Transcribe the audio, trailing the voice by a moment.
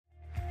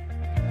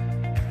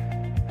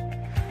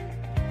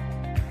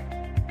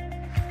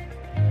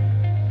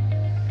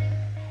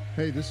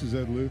Hey, this is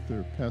Ed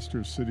Luther, pastor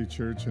of City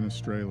Church in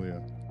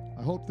Australia.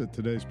 I hope that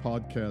today's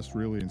podcast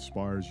really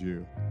inspires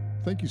you.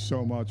 Thank you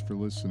so much for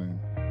listening.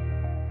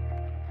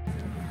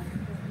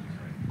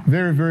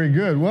 Very, very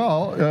good.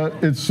 Well,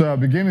 it's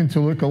beginning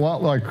to look a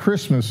lot like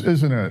Christmas,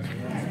 isn't it?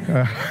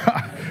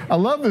 I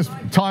love this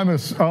time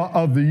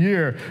of the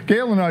year.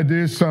 Gail and I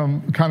do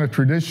some kind of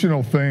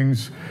traditional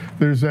things.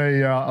 There's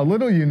a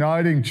little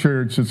uniting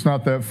church that's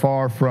not that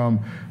far from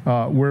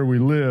where we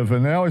live,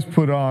 and they always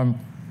put on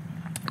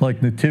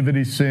like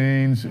nativity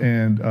scenes,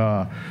 and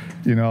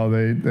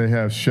they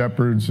have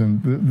shepherds,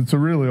 and it's a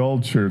really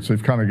old church.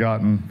 They've kind of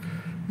gotten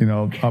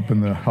up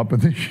in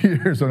the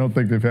years. I don't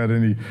think they've had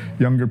any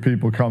younger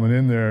people coming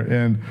in there,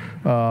 and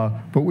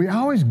but we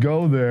always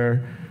go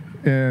there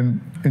and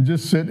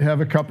just sit,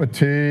 have a cup of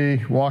tea,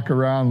 walk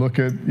around, look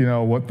at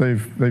what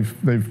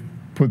they've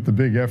put the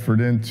big effort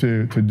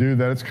into to do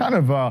that. It's kind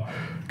of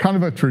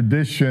a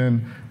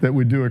tradition that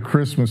we do at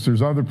Christmas.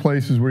 There's other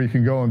places where you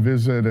can go and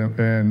visit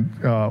and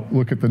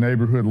look at the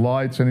neighborhood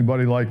lights.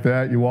 Anybody like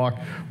that? You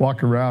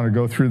walk around and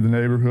go through the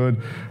neighborhood.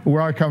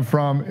 Where I come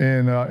from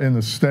in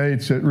the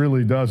States, it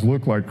really does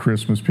look like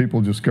Christmas.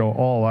 People just go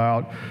all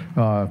out,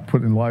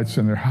 putting lights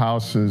in their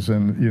houses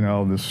and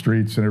the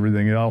streets and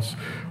everything else.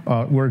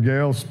 Where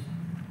Gail's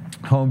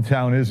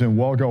hometown is in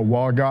Wagga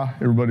Wagga.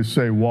 Everybody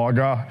say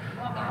Wagga.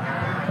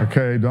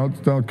 Okay,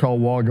 don't call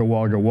Wagga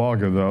Wagga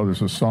Wagga, though.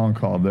 There's a song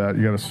called that.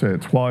 You got to say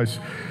it twice.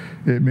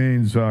 It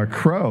means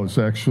crows,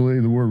 actually.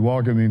 The word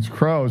Wagga means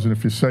crows, and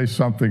if you say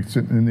something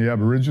in the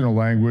Aboriginal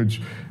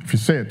language, if you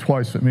say it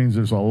twice, it means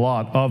there's a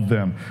lot of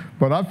them.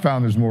 But I've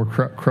found there's more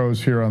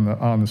crows here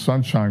on the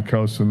Sunshine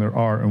Coast than there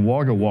are in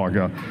Wagga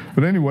Wagga.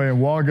 But anyway, in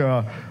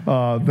Wagga,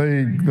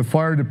 the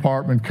fire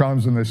department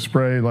comes and they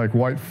spray like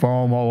white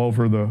foam all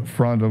over the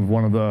front of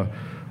one of the,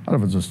 I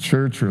don't know if it's a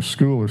church or a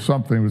school or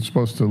something. It's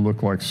supposed to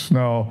look like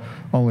snow,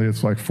 only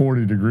it's like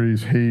 40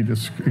 degrees heat.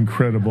 It's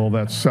incredible.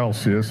 That's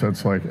Celsius.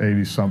 That's like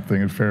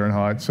 80-something in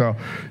Fahrenheit. So,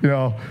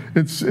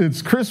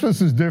 it's Christmas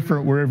is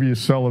different wherever you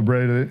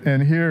celebrate it.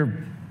 And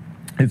here,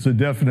 it's a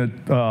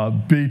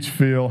definite beach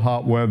feel,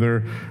 hot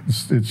weather.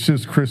 It's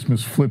just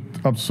Christmas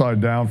flipped upside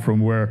down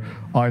from where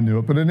I knew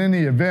it. But in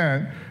any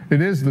event,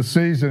 it is the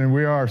season, and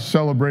we are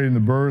celebrating the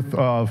birth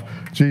of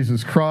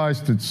Jesus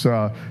Christ. It's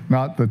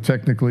not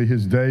technically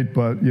his date,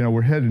 but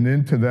we're heading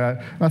into that.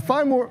 And I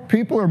find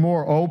people are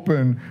more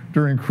open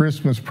during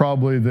Christmas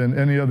probably than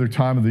any other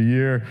time of the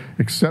year,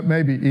 except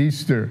maybe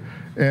Easter.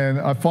 And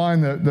I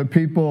find that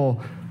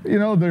people,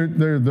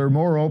 they're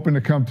more open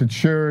to come to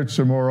church.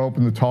 They're more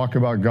open to talk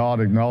about God,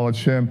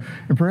 acknowledge him.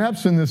 And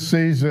perhaps in this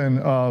season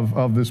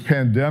of this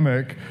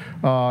pandemic,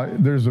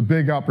 there's a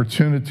big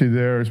opportunity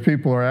there as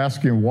people are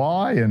asking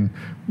why and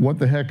what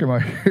the heck am I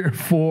here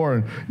for,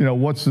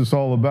 and what's this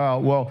all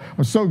about? Well,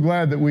 I'm so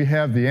glad that we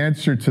have the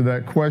answer to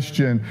that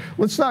question.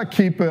 Let's not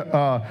keep it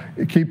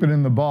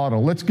in the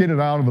bottle. Let's get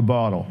it out of the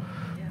bottle.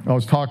 I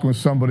was talking with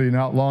somebody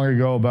not long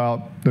ago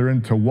about they're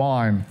into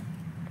wine.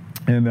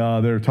 And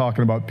they're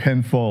talking about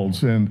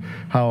Penfolds and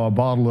how a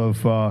bottle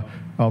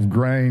of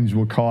Grange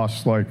will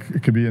cost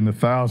it could be in the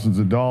thousands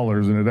of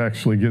dollars, and it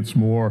actually gets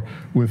more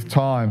with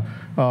time.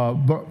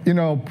 But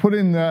put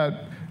in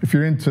that, if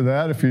you're into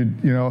that, if you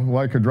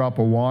like a drop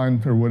of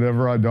wine or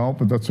whatever, I don't,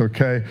 but that's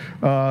okay.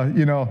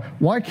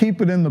 Why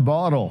keep it in the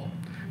bottle?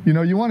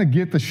 You want to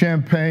get the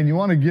champagne, you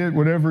want to get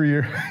whatever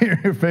your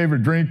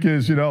favorite drink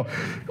is,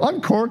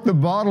 uncork the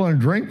bottle and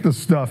drink the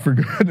stuff, for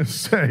goodness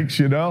sakes,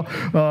 and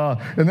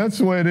that's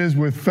the way it is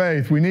with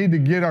faith. We need to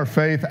get our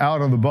faith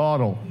out of the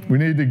bottle. We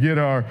need to get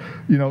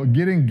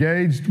get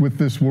engaged with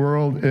this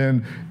world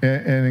and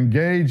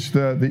engage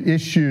the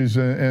issues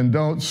and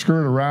don't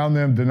skirt around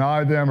them,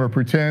 deny them, or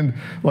pretend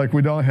like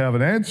we don't have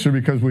an answer,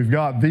 because we've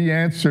got the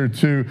answer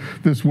to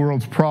this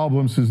world's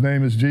problems. His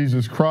name is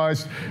Jesus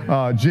Christ.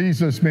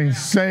 Jesus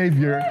means Savior.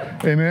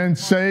 Amen.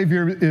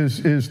 Savior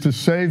is to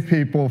save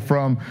people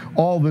from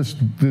all this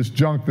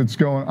junk that's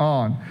going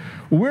on.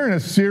 Well, we're in a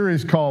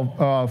series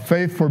called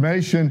Faith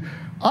Formation.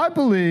 I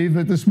believe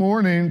that this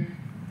morning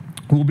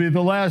will be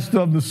the last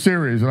of the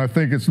series, and I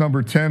think it's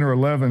number 10 or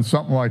 11,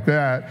 something like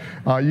that.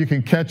 You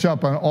can catch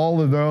up on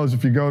all of those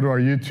if you go to our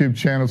YouTube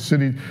channel,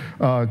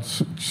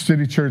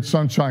 City Church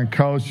Sunshine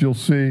Coast. You'll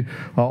see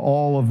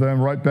all of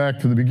them right back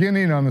to the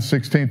beginning on the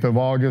 16th of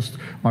August,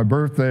 my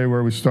birthday,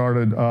 where we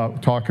started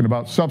talking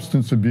about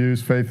substance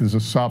abuse. Faith is a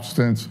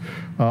substance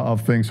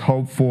of things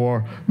hoped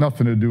for.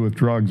 Nothing to do with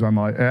drugs, I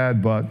might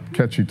add, but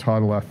catchy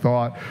title, I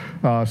thought.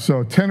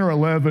 So 10 or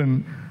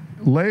 11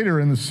 later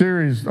in the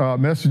series,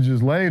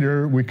 messages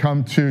later, we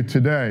come to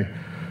today.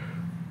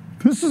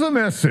 This is a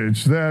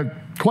message that,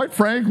 quite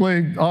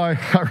frankly, I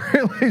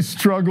really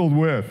struggled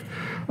with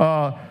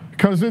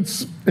because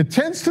it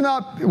tends to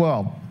not,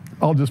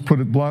 I'll just put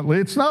it bluntly,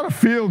 it's not a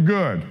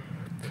feel-good.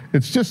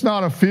 It's just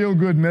not a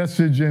feel-good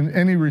message in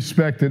any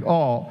respect at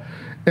all.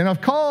 And I've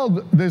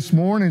called this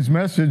morning's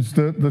message,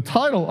 the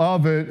title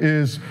of it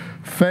is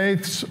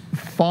Faith's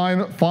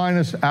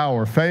Finest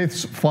Hour.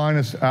 Faith's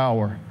Finest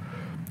Hour.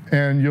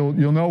 And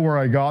you'll know where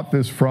I got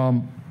this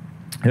from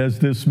as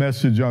this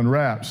message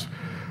unwraps.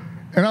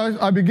 And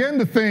I began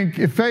to think,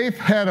 if faith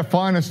had a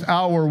finest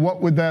hour,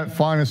 what would that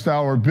finest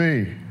hour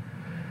be?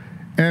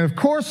 And of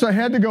course, I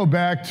had to go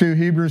back to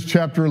Hebrews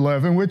chapter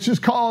 11, which is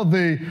called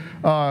the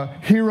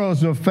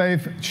Heroes of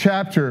Faith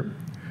chapter.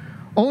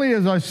 Only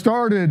as I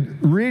started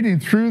reading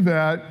through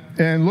that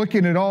and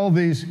looking at all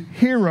these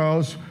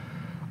heroes,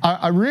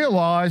 I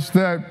realized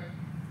that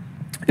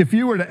if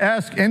you were to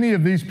ask any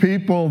of these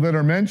people that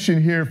are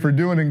mentioned here for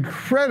doing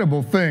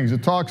incredible things,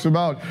 it talks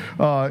about,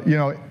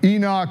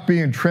 Enoch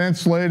being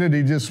translated.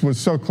 He just was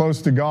so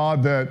close to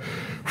God that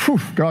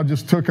God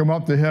just took him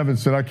up to heaven and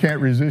said, I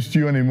can't resist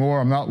you anymore.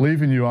 I'm not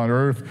leaving you on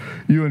earth,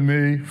 you and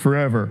me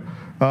forever.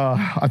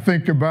 I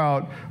think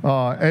about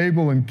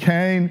Abel and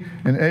Cain,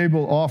 and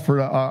Abel offered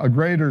a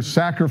greater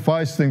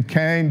sacrifice than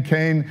Cain.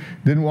 Cain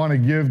didn't want to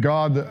give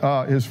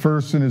God his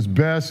first and his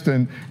best,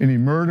 and he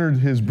murdered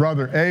his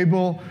brother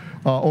Abel.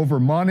 Over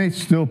money.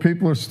 Still,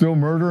 people are still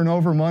murdering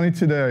over money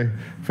today.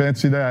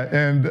 Fancy that.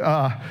 And,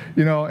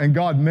 and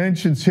God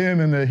mentions him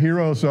in the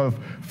Heroes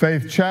of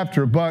Faith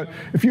chapter. But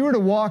if you were to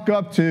walk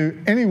up to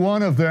any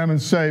one of them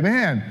and say,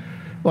 man,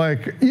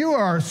 like, you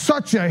are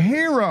such a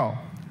hero,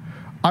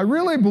 I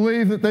really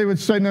believe that they would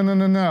say,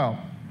 no,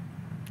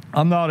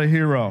 I'm not a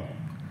hero.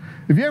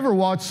 Have you ever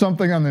watched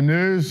something on the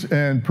news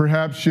and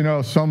perhaps,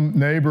 some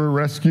neighbor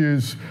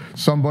rescues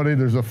somebody,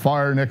 there's a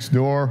fire next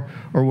door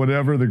or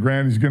whatever, the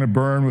granny's going to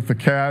burn with the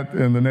cat,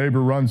 and the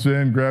neighbor runs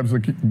in, grabs the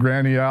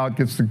granny out,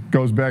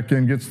 goes back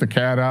in, gets the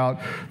cat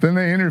out. Then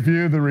they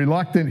interview the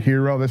reluctant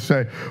hero. They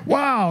say,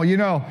 wow,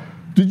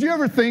 did you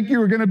ever think you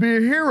were going to be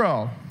a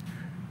hero?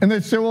 And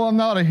they'd say, well, I'm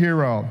not a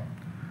hero.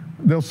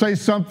 They'll say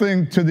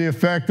something to the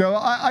effect of,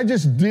 I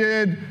just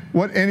did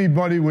what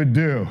anybody would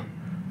do.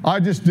 I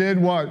just did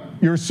what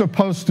you're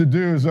supposed to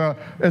do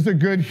as a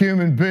good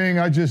human being.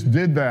 I just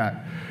did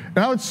that.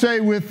 And I would say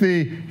with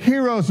the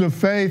heroes of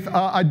faith,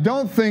 I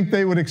don't think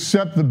they would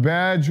accept the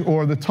badge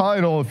or the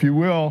title, if you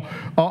will,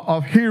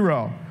 of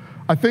hero.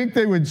 I think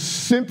they would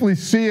simply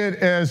see it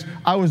as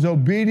I was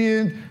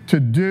obedient to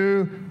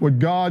do what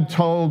God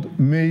told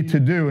me to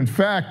do. In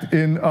fact,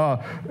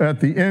 at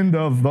the end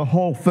of the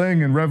whole thing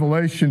in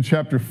Revelation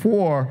chapter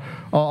 4,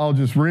 I'll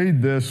just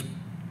read this.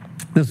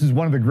 This is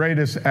one of the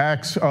greatest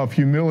acts of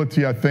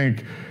humility, I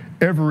think,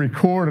 ever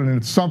recorded, and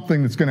it's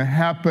something that's going to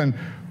happen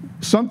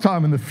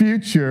sometime in the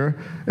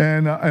future,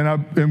 and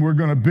we're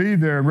going to be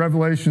there.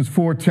 Revelations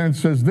 4:10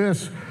 says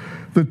this,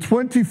 the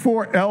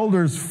 24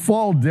 elders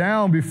fall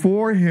down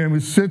before him who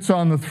sits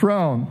on the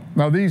throne.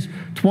 Now these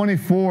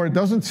 24, it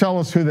doesn't tell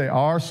us who they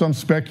are. Some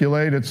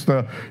speculate it's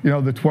the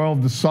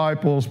 12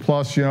 disciples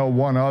plus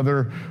one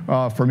other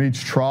from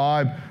each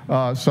tribe.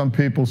 Some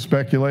people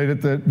speculated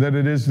that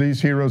it is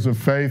these heroes of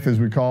faith, as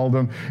we call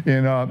them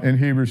in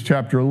Hebrews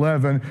chapter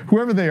 11.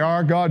 Whoever they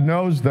are, God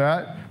knows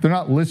that. They're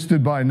not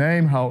listed by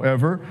name,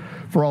 however.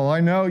 For all I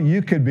know,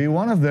 you could be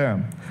one of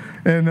them.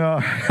 And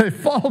they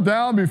fall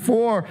down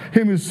before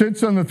him who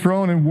sits on the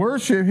throne and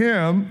worship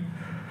him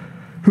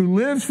who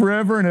lives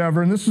forever and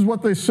ever. And this is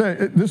what they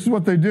say. This is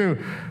what they do.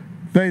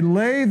 They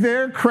lay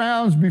their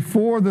crowns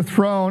before the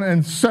throne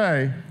and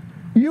say,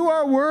 you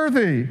are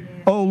worthy,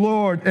 O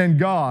Lord and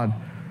God,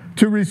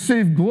 to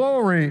receive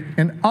glory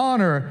and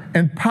honor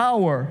and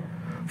power.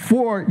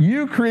 For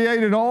you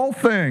created all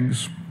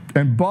things,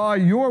 and by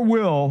your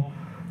will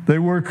they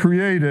were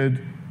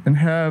created and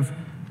have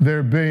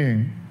their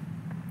being.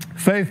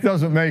 Faith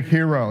doesn't make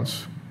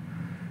heroes.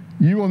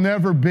 You will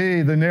never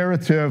be the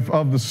narrative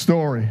of the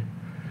story.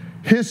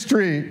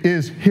 History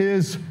is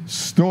his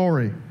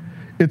story.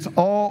 It's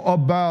all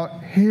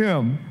about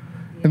him.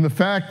 And the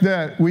fact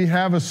that we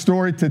have a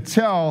story to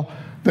tell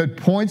that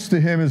points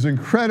to him is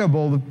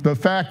incredible. The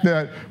fact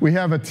that we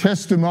have a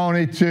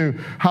testimony to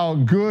how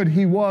good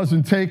he was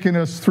in taking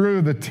us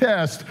through the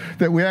test,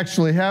 that we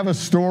actually have a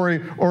story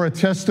or a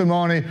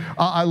testimony.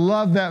 I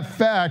love that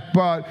fact,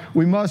 but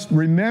we must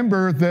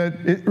remember that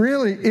it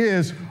really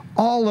is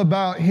all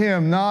about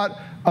him, not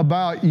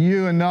about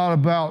you and not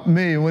about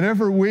me.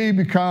 Whenever we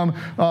become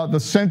the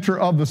center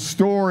of the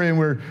story, and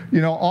we're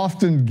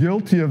often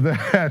guilty of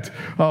that,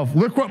 of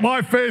look what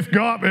my faith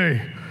got me.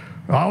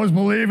 I was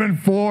believing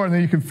for, and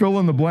then you can fill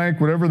in the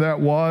blank, whatever that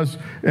was,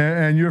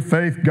 and your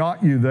faith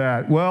got you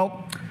that.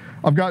 Well,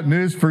 I've got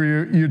news for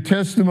you. Your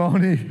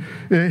testimony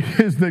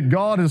is that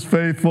God is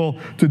faithful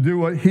to do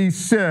what he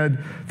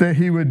said that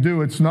he would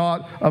do. It's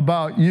not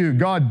about you.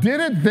 God did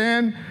it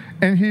then,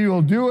 and he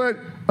will do it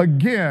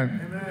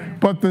again.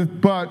 Amen.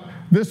 But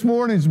this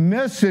morning's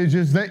message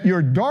is that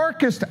your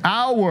darkest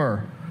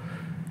hour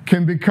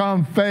can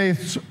become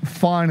faith's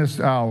finest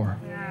hour.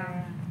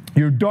 Yeah.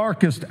 Your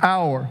darkest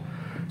hour.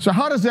 So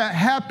how does that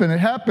happen? It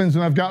happens,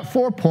 and I've got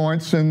 4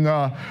 points, and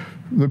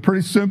They're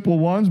pretty simple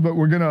ones, but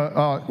we're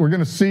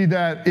gonna see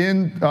that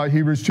in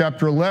Hebrews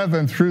chapter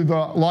 11 through the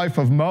life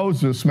of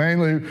Moses.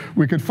 Mainly,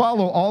 we could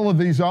follow all of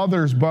these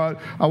others, but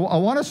I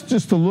want us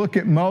just to look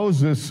at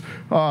Moses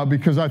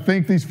because I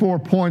think these 4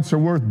 points are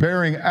worth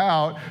bearing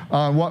out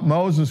on what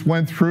Moses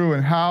went through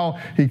and how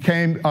he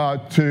came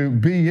to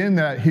be in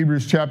that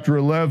Hebrews chapter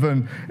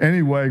 11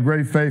 anyway,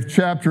 great faith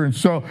chapter. And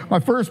so my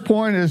first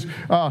point is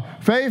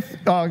faith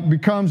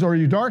becomes, or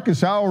your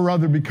darkest hour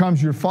rather,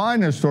 becomes your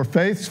finest, or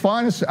faith's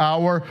finest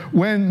hour,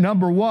 when,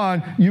 number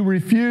one, you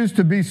refuse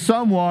to be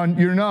someone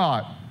you're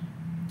not.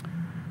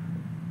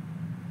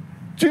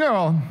 Do you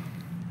know,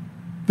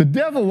 the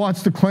devil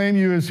wants to claim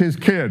you as his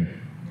kid.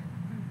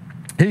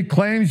 He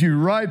claims you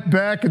right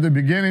back at the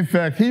beginning. In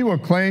fact, he will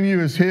claim you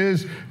as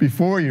his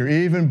before you're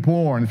even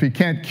born. If he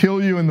can't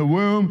kill you in the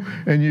womb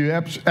and you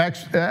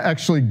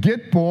actually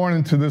get born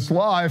into this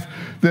life,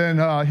 then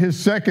his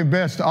second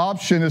best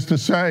option is to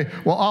say,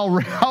 well,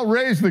 I'll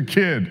raise the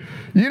kid.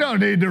 You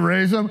don't need to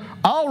raise him.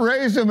 I'll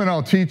raise him and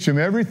I'll teach him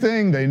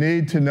everything they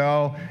need to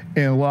know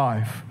in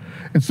life.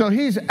 And so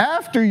he's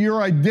after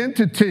your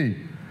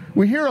identity.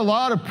 We hear a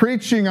lot of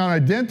preaching on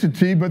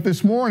identity, but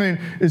this morning,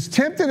 as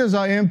tempted as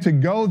I am to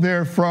go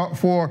there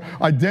for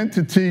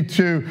identity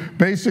to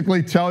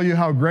basically tell you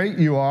how great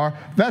you are,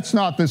 that's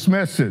not this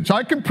message.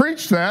 I can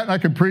preach that, and I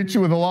can preach it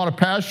with a lot of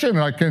passion, and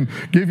I can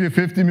give you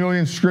 50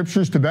 million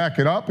scriptures to back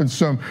it up, and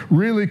some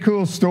really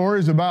cool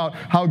stories about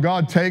how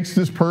God takes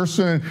this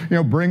person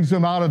and brings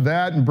them out of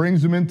that and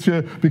brings them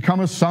into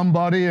become a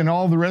somebody and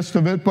all the rest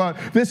of it. But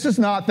this is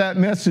not that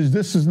message.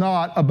 This is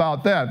not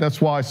about that. That's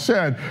why I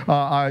said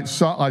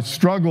I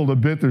struggled a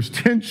bit. There's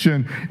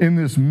tension in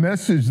this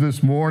message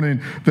this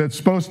morning that's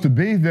supposed to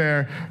be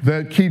there,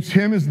 that keeps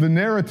him as the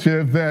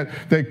narrative,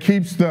 that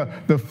keeps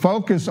the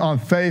focus on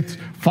faith's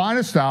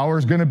finest hour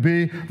is going to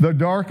be the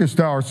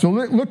darkest hour. So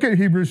look at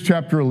Hebrews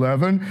chapter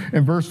 11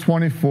 and verse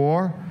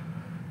 24,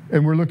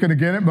 and we're looking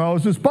again at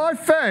Moses. By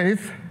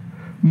faith,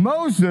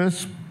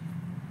 Moses,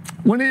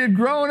 when he had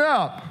grown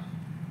up.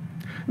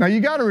 Now,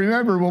 you got to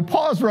remember, we'll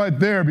pause right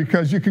there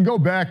because you can go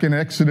back in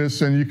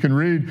Exodus and you can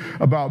read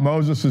about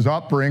Moses'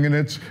 upbringing.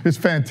 It's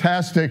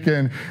fantastic.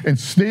 And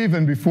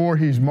Stephen, before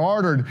he's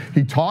martyred,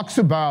 he talks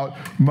about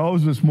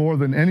Moses more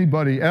than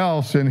anybody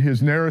else in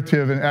his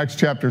narrative in Acts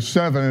chapter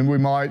 7. And we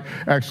might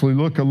actually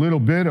look a little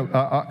bit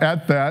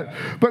at that.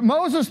 But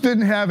Moses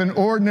didn't have an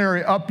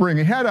ordinary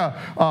upbringing. He had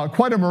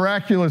quite a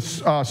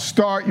miraculous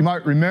start. You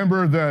might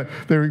remember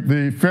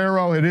the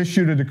Pharaoh had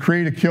issued a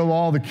decree to kill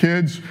all the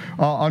kids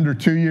under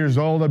 2 years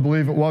old. I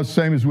believe it was,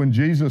 same as when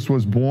Jesus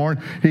was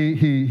born.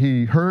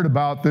 He heard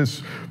about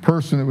this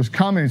person that was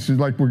coming. He said,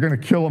 we're going to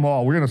kill them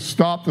all. We're going to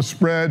stop the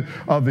spread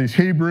of these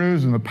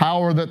Hebrews and the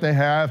power that they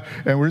have,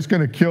 and we're just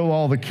going to kill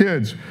all the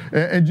kids.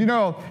 And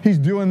he's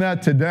doing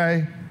that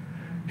today.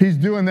 He's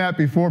doing that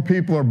before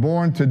people are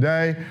born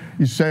today.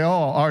 You say,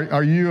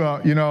 do you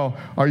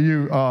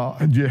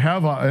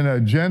have an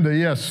agenda?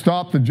 Yes,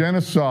 stop the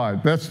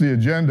genocide. That's the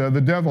agenda. The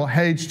devil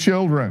hates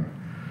children.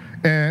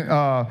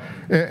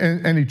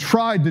 And he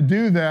tried to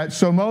do that.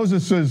 So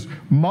Moses'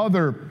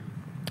 mother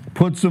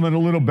puts him in a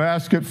little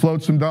basket,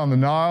 floats him down the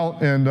Nile,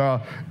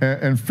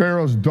 and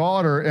Pharaoh's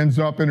daughter ends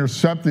up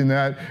intercepting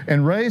that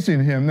and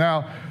raising him.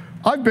 Now,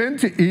 I've been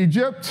to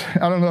Egypt.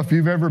 I don't know if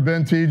you've ever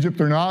been to Egypt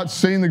or not.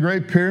 Seen the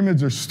Great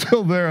Pyramids are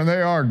still there, and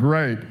they are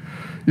great.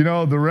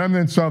 The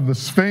remnants of the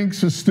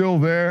Sphinx is still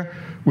there,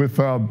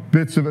 with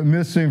bits of it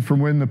missing from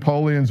when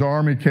Napoleon's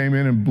army came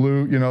in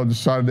and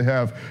decided to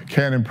have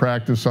cannon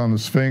practice on the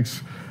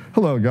Sphinx.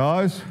 Hello,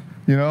 guys.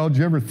 Did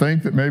you ever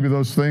think that maybe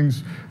those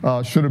things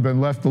should have been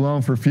left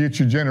alone for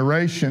future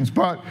generations?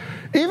 But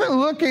even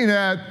looking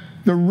at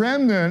the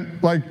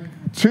remnant,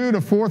 2,000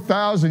 to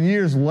 4,000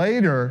 years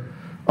later,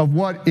 of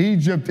what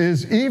Egypt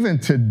is even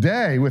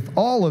today, with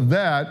all of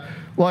that,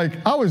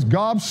 I was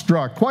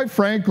gobstruck. Quite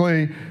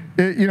frankly,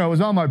 it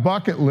was on my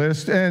bucket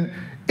list, and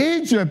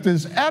Egypt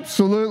is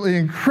absolutely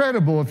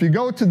incredible. If you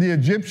go to the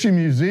Egyptian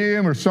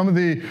Museum or some of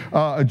the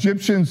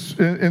Egyptians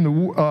in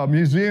the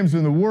museums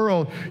in the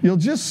world, you'll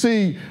just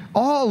see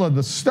all of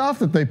the stuff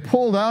that they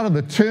pulled out of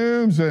the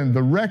tombs and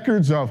the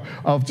records of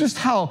just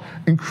how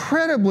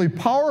incredibly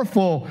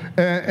powerful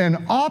and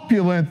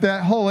opulent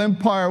that whole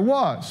empire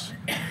was.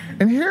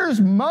 And here's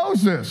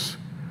Moses.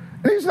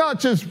 He's not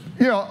just,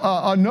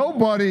 a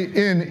nobody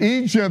in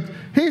Egypt.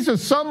 He's a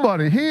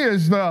somebody. He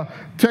is the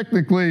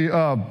technically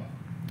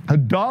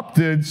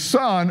adopted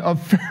son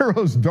of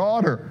Pharaoh's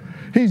daughter.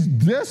 He's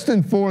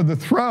destined for the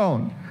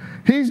throne.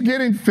 He's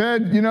getting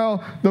fed,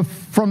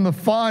 from the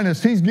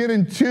finest. He's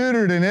getting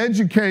tutored and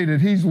educated.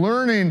 He's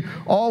learning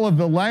all of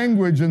the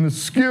language and the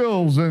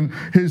skills and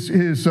his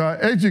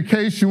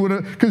education,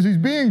 because he's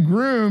being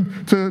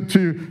groomed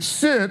to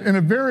sit in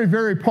a very,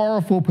 very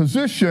powerful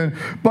position.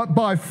 But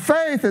by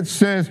faith, it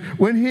says,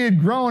 when he had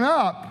grown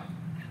up,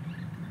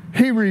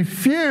 he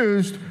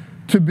refused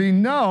to be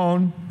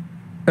known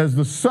as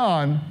the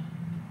son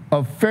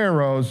of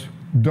Pharaoh's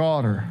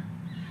daughter.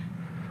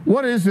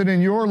 What is it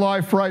in your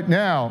life right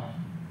now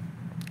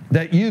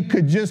that you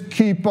could just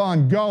keep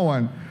on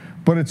going,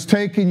 but it's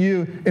taking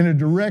you in a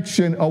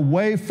direction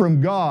away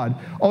from God.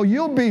 Oh,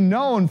 you'll be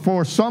known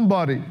for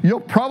somebody. You'll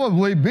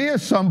probably be a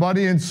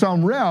somebody in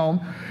some realm.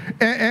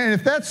 And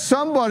if that's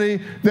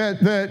somebody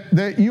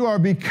that you are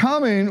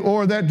becoming,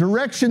 or that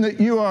direction that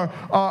you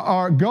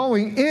are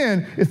going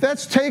in, if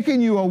that's taking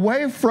you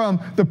away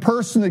from the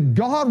person that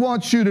God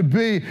wants you to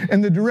be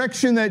and the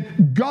direction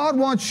that God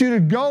wants you to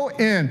go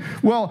in,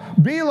 well,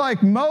 be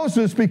like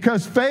Moses,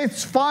 because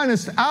faith's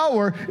finest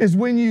hour is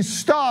when you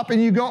stop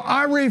and you go,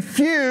 I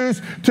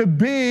refuse to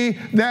be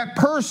that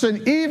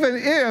person, even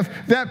if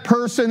that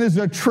person is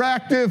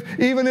attractive,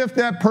 even if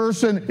that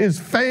person is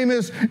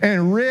famous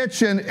and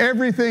rich and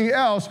everything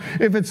else.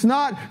 If it's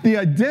not the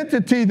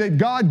identity that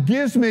God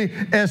gives me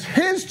as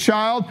His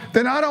child,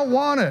 then I don't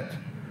want it.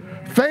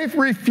 Faith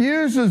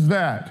refuses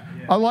that.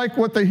 I like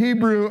what the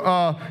Hebrew,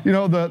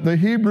 the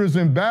Hebrews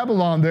in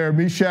Babylon there,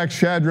 Meshach,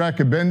 Shadrach,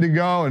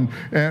 Abednego, and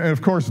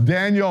of course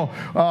Daniel,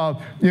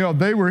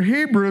 they were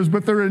Hebrews,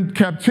 but they're in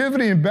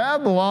captivity in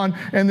Babylon,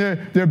 and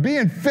they're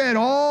being fed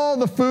all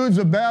the foods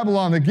of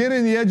Babylon. They're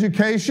getting the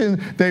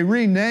education. They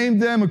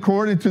renamed them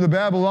according to the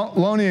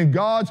Babylonian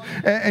gods,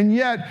 and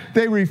yet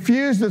they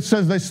refused. It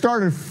says they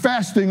started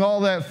fasting all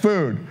that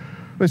food.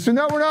 They said,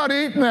 no, we're not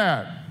eating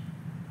that.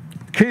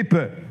 Keep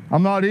it.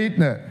 I'm not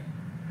eating it.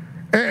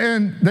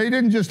 And they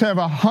didn't just have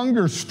a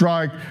hunger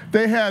strike,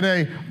 they had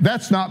a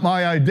that's not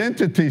my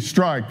identity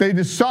strike. They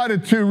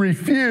decided to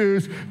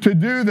refuse to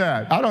do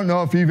that. I don't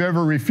know if you've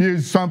ever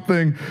refused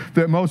something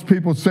that most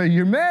people say,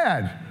 you're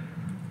mad.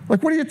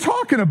 Like, what are you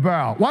talking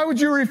about? Why would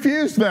you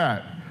refuse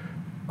that?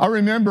 I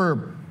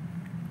remember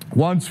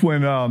once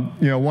when,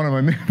 one of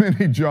my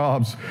many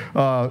jobs,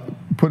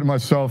 putting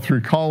myself through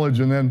college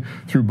and then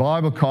through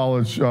Bible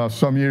college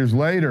some years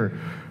later,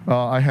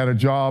 I had a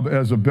job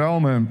as a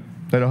bellman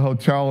at a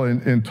hotel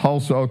in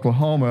Tulsa,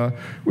 Oklahoma,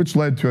 which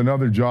led to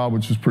another job,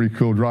 which was pretty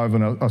cool,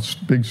 driving a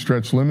big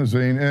stretch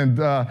limousine.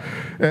 But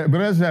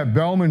as that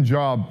bellman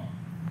job,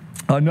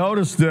 I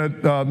noticed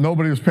that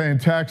nobody was paying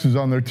taxes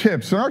on their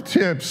tips. And our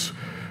tips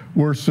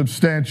were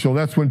substantial.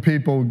 That's when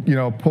people,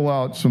 pull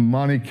out some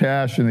money,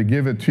 cash, and they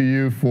give it to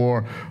you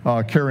for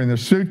carrying their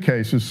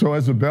suitcases. So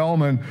as a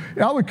bellman,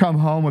 I would come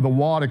home with a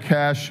wad of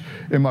cash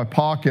in my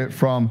pocket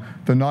from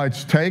the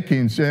night's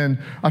takings. And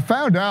I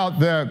found out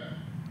that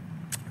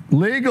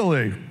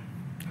legally,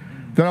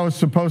 that I was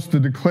supposed to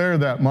declare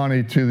that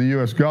money to the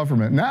U.S.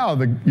 government. Now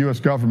the U.S.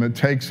 government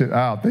takes it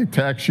out. They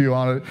tax you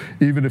on it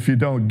even if you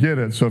don't get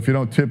it. So if you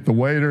don't tip the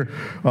waiter,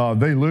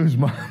 they lose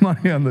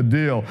money on the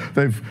deal.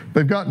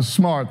 They've gotten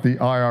smart, the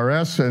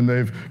IRS, and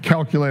they've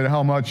calculated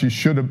how much you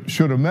should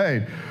have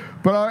made.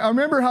 But I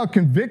remember how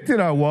convicted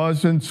I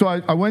was, and so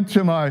I went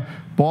to my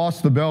boss,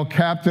 the bell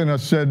captain. I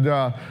said,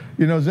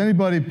 does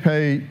anybody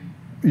pay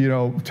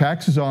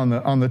taxes on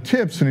the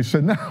tips? And he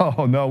said,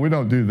 no, we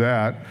don't do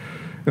that.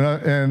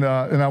 And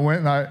I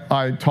went and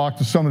I talked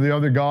to some of the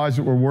other guys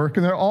that were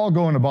working there, all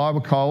going to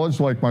Bible college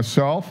like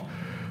myself.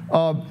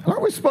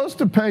 Aren't we supposed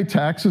to pay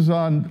taxes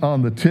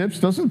on the tips?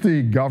 Doesn't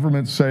the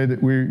government say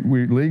that we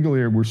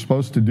legally we're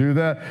supposed to do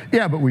that?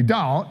 Yeah, but we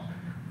don't.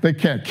 They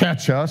can't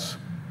catch us.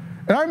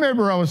 And I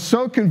remember I was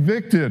so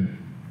convicted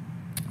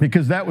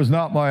because that was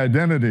not my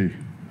identity.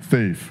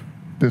 Thief,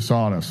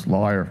 dishonest,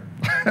 liar.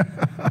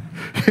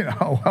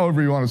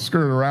 However you want to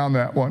skirt around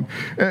that one.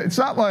 It's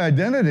not my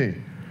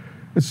identity.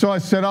 And so I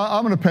said,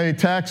 I'm going to pay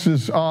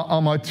taxes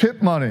on my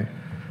tip money.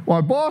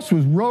 Well, my boss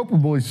was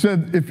ropeable. He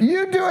said, if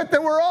you do it,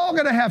 then we're all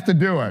going to have to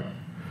do it.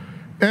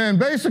 And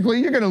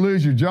basically, you're going to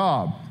lose your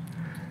job.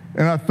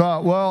 And I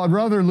thought, well, I'd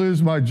rather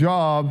lose my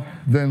job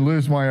than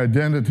lose my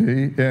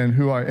identity and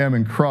who I am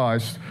in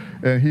Christ.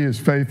 And He is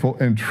faithful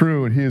and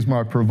true, and He is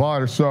my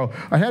provider. So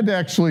I had to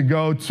actually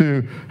go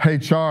to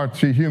HR,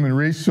 to Human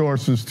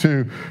Resources,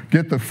 to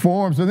get the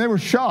forms. And they were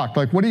shocked.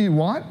 Like, what do you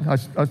want?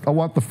 I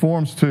want the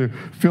forms to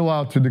fill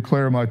out to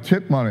declare my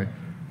tip money.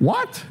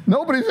 What?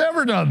 Nobody's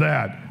ever done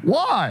that.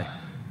 Why?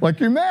 Like,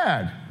 you're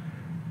mad.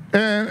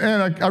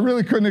 And I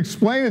really couldn't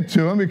explain it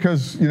to them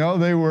because,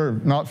 they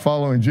were not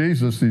following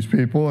Jesus, these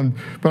people.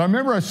 But I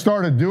remember I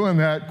started doing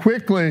that.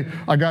 Quickly,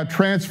 I got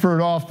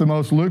transferred off the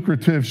most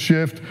lucrative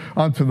shift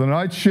onto the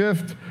night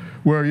shift,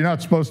 where you're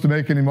not supposed to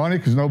make any money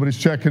because nobody's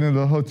checking into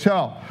the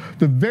hotel.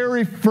 The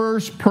very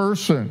first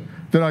person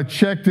that I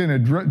checked in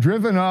and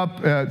driven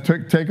up,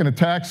 taken a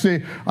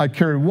taxi. I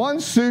carried one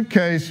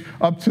suitcase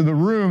up to the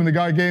room, and the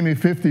guy gave me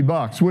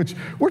 $50, which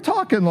we're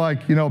talking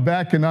like,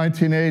 back in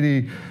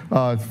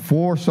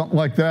 1984, something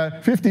like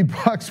that.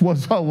 $50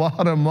 was a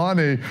lot of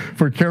money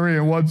for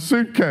carrying one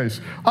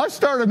suitcase. I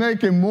started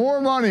making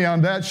more money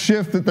on that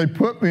shift that they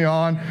put me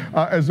on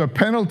as a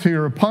penalty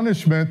or a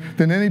punishment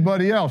than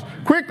anybody else.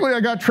 Quickly,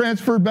 I got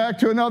transferred back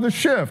to another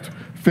shift.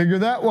 Figure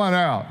that one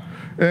out.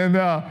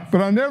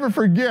 But I'll never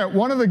forget,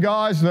 one of the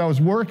guys that I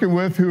was working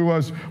with who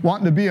was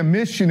wanting to be a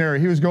missionary,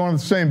 he was going to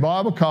the same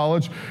Bible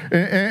college,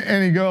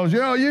 and he goes,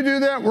 you do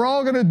that, we're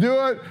all going to do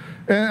it,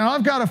 and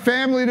I've got a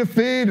family to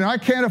feed, and I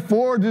can't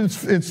afford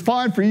it. It's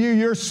fine for you,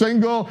 you're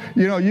single,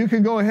 you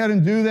can go ahead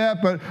and do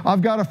that, but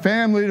I've got a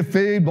family to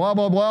feed, blah,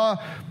 blah, blah.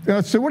 And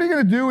I said, what are you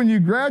going to do when you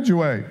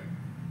graduate?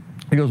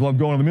 He goes, well, I'm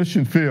going to the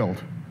mission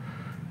field.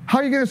 How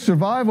are you going to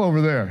survive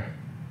over there?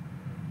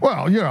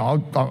 Well,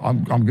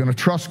 I'm going to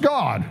trust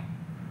God.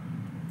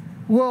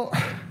 Well,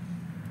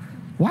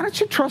 why don't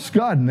you trust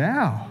God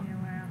now?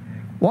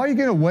 Why are you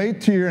going to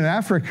wait till you're in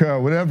Africa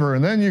or whatever,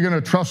 and then you're going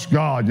to trust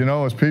God,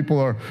 as people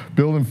are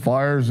building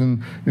fires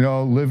and,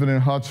 living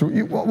in huts?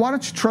 Why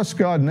don't you trust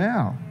God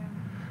now?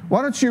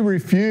 Why don't you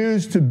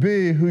refuse to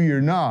be who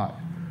you're not?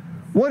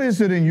 What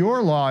is it in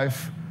your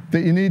life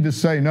that you need to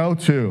say no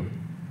to?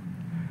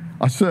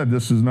 I said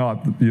this is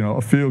not,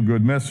 a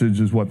feel-good message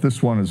is what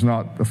this one is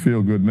not a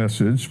feel-good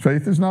message.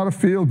 Faith is not a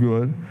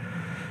feel-good.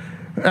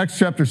 Acts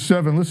chapter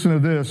 7, listen to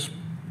this.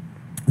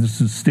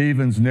 This is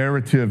Stephen's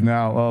narrative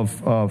now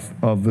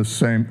of the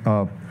same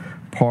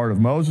part of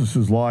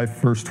Moses'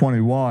 life, verse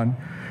 21.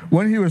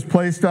 When he was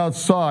placed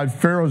outside,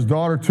 Pharaoh's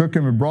daughter took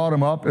him and brought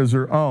him up as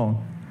her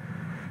own.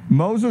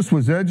 Moses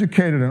was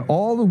educated in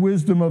all the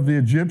wisdom of the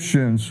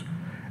Egyptians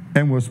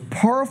and was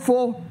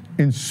powerful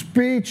in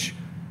speech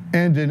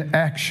and in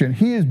action.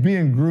 He is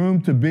being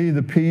groomed to be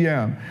the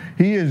PM.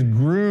 He is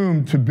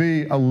groomed to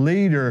be a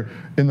leader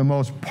in the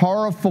most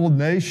powerful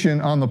nation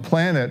on the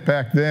planet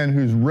back then,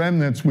 whose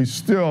remnants we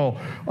still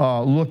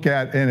look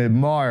at and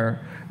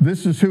admire.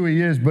 This is who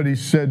he is, but he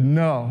said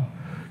no.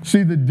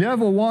 See, the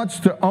devil wants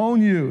to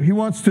own you. He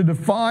wants to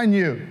define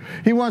you.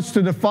 He wants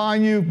to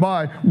define you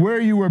by where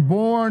you were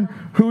born,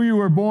 who you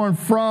were born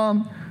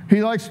from.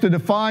 He likes to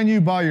define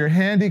you by your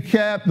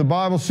handicap. The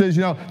Bible says,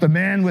 the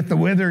man with the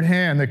withered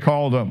hand, they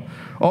called him.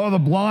 Oh, the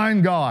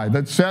blind guy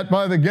that sat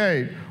by the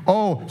gate.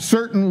 Oh,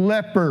 certain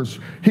lepers.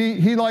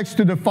 He likes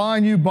to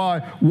define you by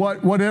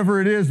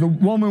whatever it is, the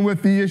woman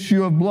with the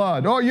issue of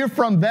blood. Oh, you're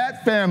from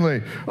that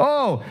family.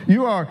 Oh,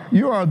 you are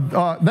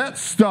that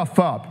stuff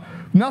up.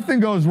 Nothing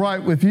goes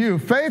right with you.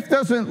 Faith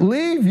doesn't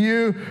leave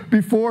you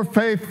before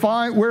faith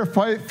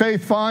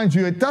finds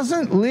you. It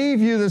doesn't leave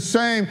you the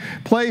same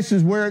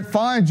places where it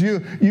finds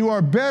you. You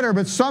are better,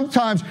 but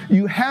sometimes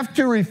you have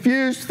to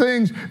refuse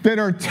things that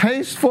are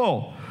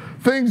tasteful,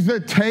 things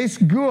that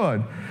taste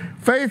good.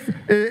 Faith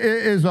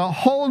is a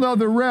whole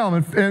other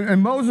realm,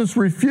 and Moses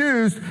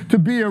refused to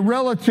be a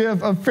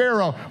relative of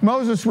Pharaoh.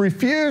 Moses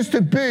refused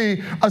to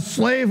be a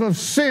slave of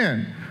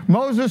sin.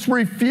 Moses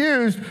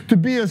refused to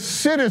be a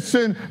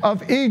citizen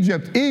of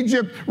Egypt.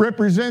 Egypt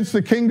represents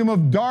the kingdom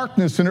of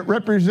darkness, and it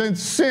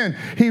represents sin.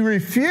 He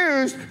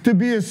refused to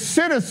be a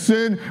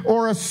citizen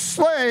or a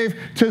slave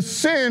to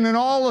sin, and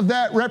all of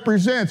that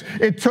represents.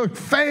 It took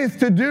faith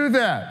to do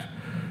that.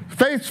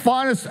 Faith's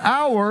finest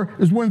hour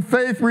is when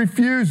faith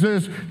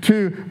refuses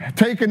to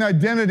take an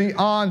identity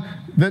on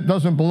that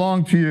doesn't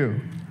belong to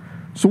you.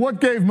 So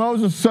what gave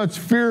Moses such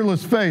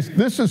fearless faith?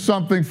 This is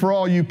something for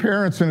all you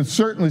parents, and it's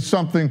certainly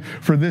something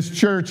for this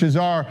church, as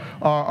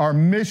our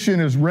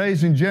mission is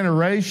raising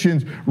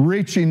generations,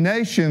 reaching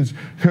nations,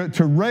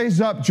 to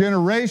raise up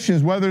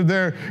generations, whether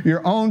they're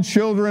your own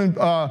children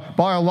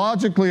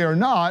biologically or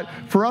not.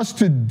 For us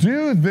to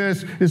do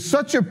this is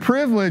such a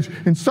privilege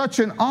and such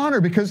an honor,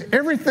 because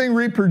everything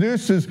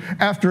reproduces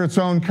after its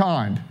own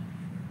kind.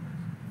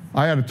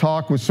 I had a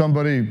talk with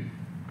somebody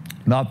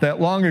not that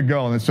long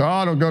ago, and they said,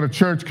 I don't go to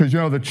church because,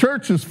 the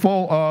church is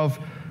full of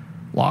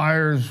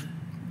liars,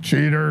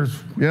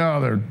 cheaters.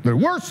 They're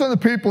worse than the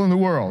people in the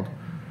world.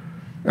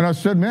 And I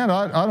said, man,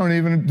 I don't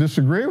even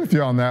disagree with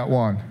you on that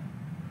one.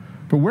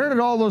 But where did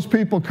all those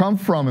people come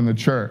from in the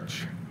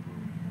church?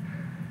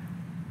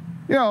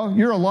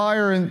 You're a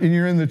liar and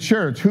you're in the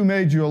church. Who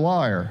made you a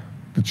liar?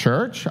 The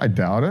church? I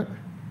doubt it.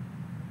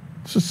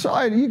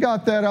 Society, you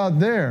got that out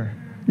there.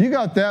 You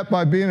got that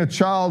by being a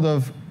child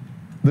of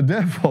the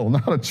devil,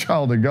 not a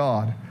child of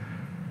God.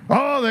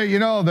 Oh,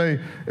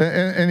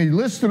 and he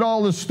listed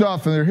all this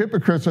stuff, and they're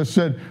hypocrites. I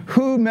said,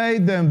 who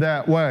made them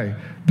that way?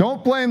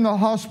 Don't blame the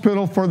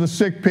hospital for the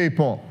sick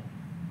people.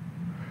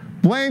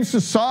 Blame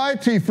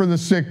society for the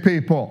sick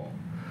people.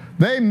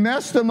 They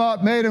messed them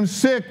up, made them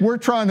sick. We're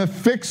trying to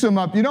fix them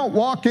up. You don't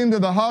walk into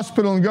the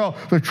hospital and go,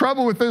 the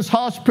trouble with this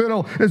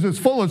hospital is it's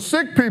full of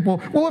sick people.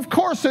 Well, of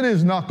course it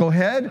is,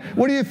 knucklehead.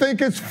 What do you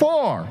think it's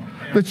for?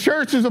 The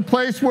church is a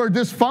place where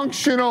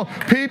dysfunctional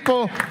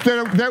people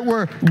that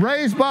were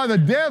raised by the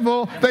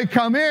devil, they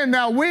come in.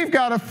 Now we've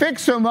got to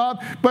fix them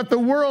up, but the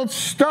world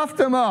stuffed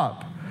them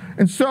up.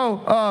 And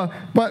so,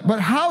 but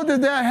how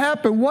did that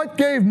happen? What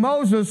gave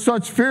Moses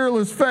such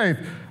fearless faith?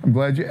 I'm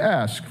glad you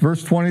asked.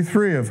 Verse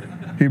 23 of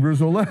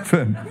Hebrews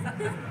 11.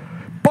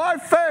 By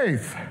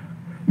faith,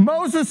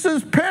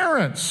 Moses'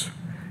 parents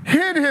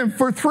hid him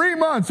for 3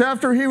 months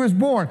after he was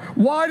born.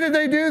 Why did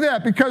they do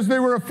that? Because they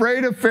were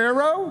afraid of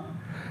Pharaoh?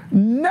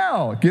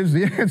 No, it gives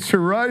the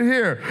answer right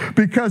here.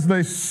 Because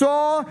they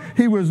saw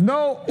he was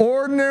no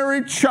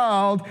ordinary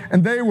child,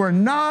 and they were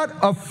not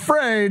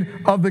afraid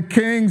of the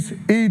king's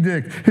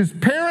edict. His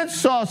parents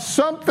saw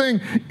something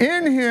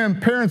in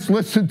him. Parents,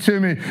 listen to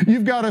me.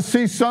 You've got to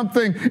see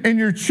something in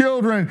your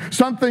children,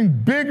 something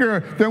bigger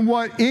than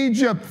what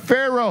Egypt,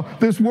 Pharaoh,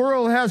 this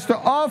world has to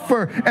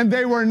offer. And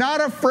they were not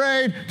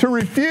afraid to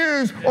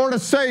refuse or to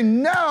say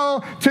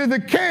no to the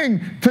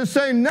king, to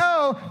say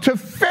no to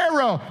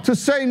Pharaoh, to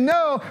say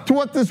no to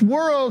what this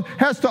world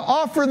has to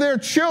offer their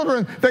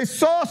children. They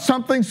saw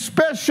something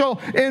special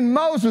in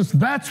Moses.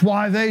 That's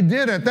why they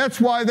did it. That's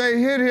why they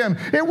hid him.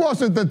 It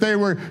wasn't that they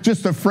were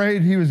just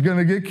afraid he was going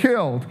to get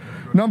killed.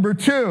 Number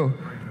two,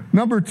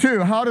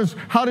 how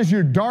does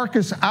your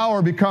darkest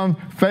hour become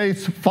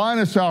faith's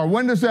finest hour?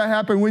 When does that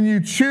happen? When you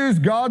choose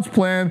God's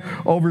plan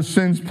over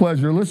sin's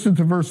pleasure. Listen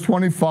to verse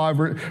 25.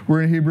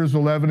 We're in Hebrews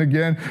 11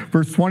 again.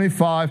 Verse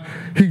 25,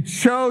 he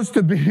chose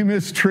to be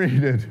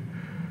mistreated.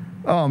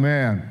 Oh,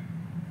 man.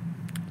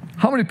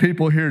 How many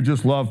people here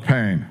just love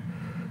pain?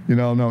 You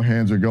know, no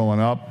hands are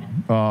going up.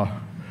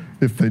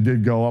 If they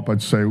did go up,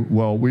 I'd say,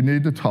 well, we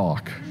need to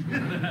talk.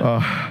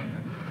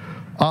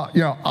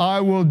 I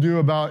will do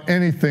about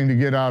anything to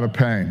get out of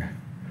pain.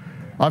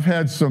 I've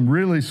had some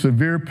really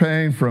severe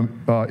pain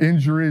from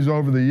injuries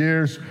over the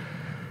years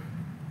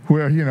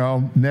where,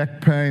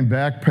 neck pain,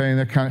 back pain,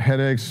 that kind of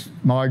headaches,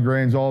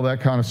 migraines, all that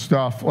kind of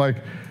stuff. Like,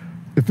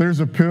 if there's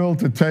a pill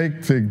to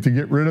take to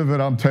get rid of it,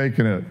 I'm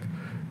taking it.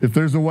 If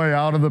there's a way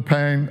out of the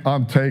pain,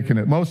 I'm taking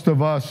it. Most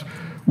of us,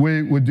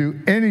 we would do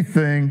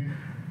anything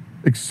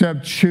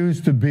except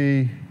choose to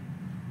be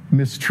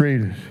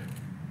mistreated.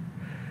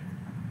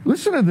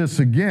 Listen to this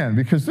again,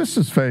 because this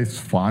is faith's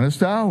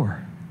finest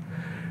hour.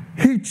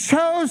 He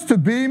chose to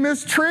be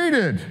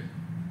mistreated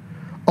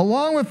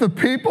along with the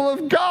people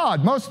of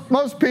God.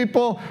 Most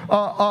people,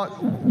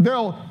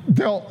 they'll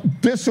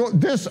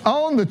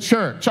disown the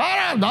church.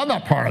 I'm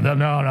not part of that.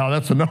 No,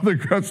 that's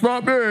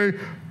not me.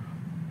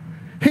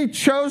 He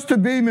chose to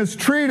be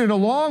mistreated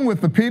along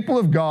with the people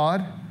of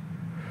God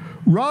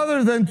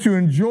rather than to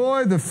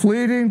enjoy the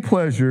fleeting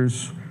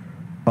pleasures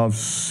of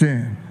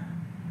sin.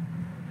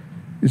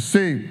 You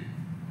see,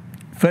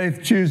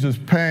 faith chooses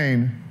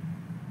pain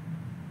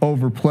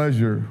over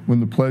pleasure when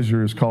the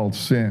pleasure is called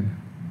sin.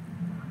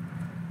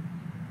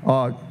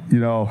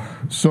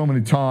 So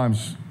many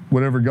times,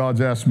 whatever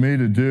God's asked me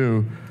to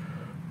do,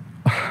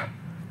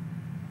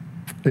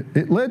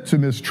 it led to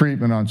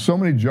mistreatment on so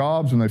many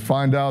jobs, and they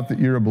find out that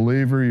you're a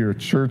believer, you're a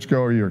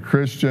churchgoer, you're a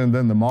Christian,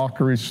 then the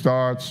mockery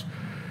starts.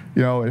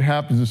 It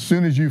happens as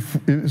soon as you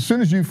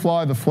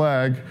fly the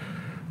flag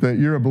that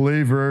you're a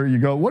believer. You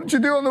go, what did you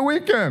do on the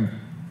weekend?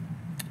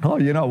 Oh,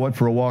 went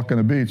for a walk on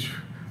the beach.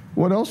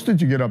 What else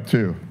did you get up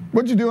to?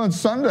 What did you do on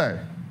Sunday?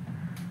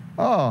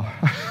 Oh,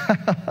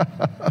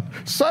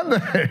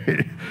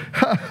 Sunday.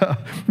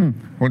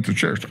 Went to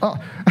church. Oh.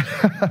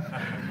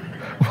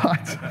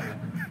 What?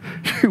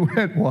 You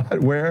went what?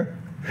 Where?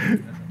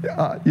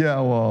 I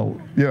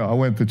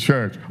went to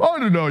church. Oh, I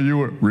didn't know you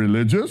were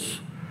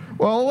religious.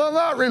 Well, I'm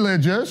not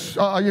religious.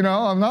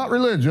 I'm not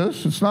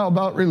religious. It's not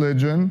about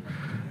religion.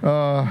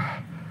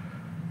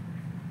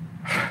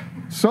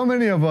 So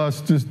many of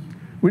us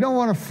we don't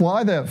want to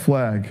fly that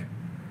flag.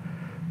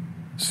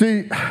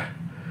 See,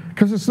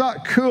 because it's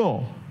not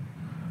cool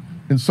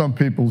in some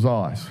people's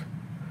eyes.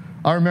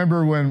 I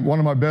remember when one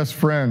of my best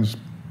friends,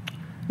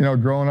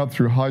 growing up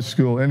through high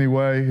school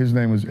anyway, his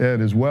name was Ed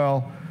as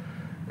well.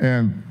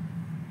 And,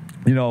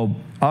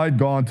 I'd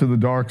gone to the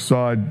dark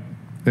side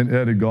and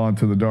Ed had gone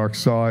to the dark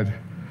side.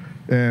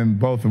 And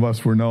both of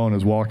us were known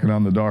as walking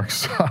on the dark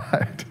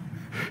side.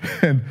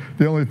 And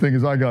the only thing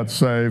is I got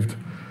saved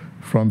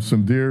from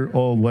some dear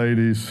old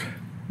ladies,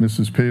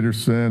 Mrs.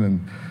 Peterson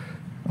and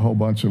a whole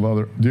bunch of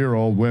other dear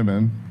old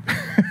women.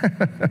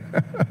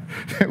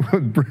 They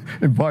would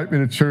invite me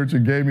to church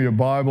and gave me a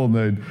Bible, and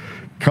they'd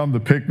come to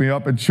pick me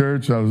up at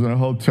church. I was in a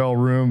hotel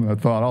room, and I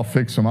thought, I'll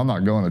fix them. I'm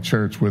not going to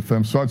church with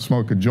them. So I'd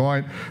smoke a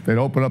joint. They'd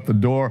open up the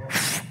door,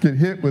 get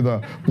hit with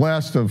a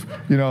blast of,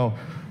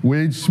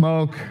 weed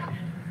smoke.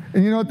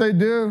 And you know what they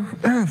do?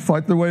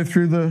 Fight their way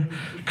through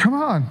come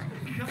on,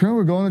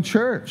 we're going to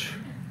church.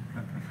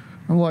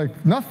 I'm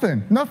like,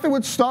 nothing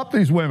would stop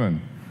these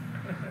women.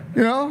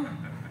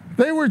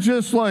 They were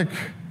just like,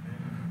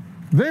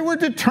 they were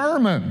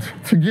determined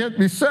to get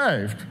me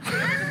saved.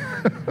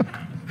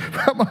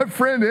 But my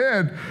friend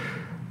Ed,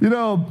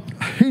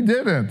 he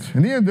didn't.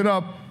 And he ended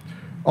up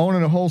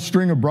owning a whole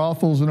string of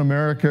brothels in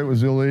America. It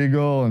was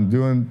illegal, and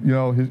doing,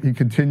 he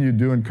continued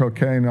doing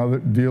cocaine,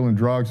 dealing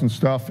drugs and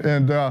stuff.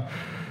 And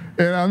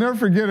I'll never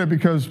forget it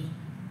because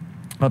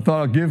I thought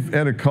I'll give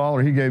Ed a call,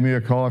 or he gave me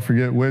a call, I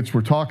forget which.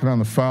 We're talking on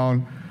the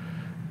phone,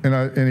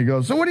 and he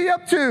goes, so what are you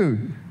up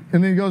to?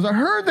 And then he goes, I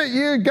heard that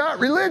you got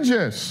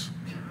religious.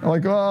 I'm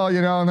like, oh,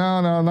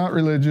 no, not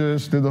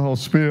religious. Did the whole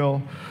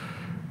spiel.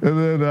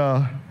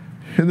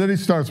 And then he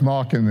starts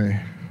mocking me.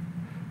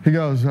 He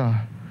goes,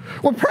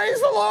 well,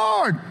 praise the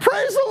Lord.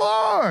 Praise the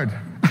Lord.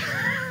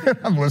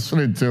 I'm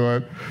listening to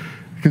it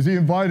because he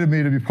invited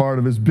me to be part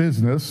of his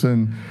business.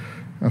 And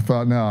I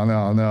thought, no,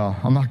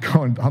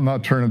 I'm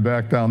not turning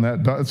back down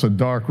that. It's a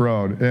dark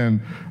road,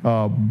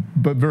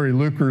 but very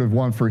lucrative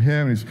one for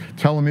him. He's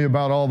telling me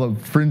about all the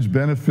fringe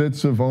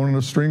benefits of owning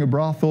a string of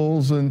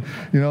brothels, and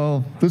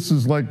this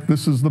is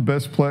the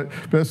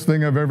best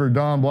thing I've ever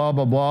done. Blah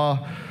blah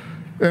blah.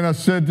 And I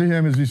said to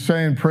him, as he's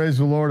saying praise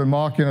the Lord and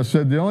mocking, I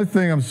said, the only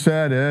thing I'm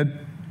sad,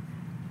 Ed,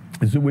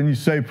 is that when you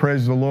say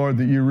praise the Lord,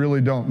 that you really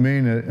don't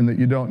mean it, and that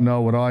you don't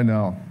know what I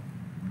know.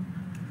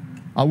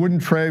 I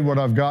wouldn't trade what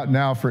I've got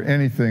now for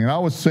anything. And I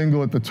was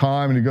single at the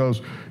time, and he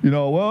goes,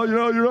 well,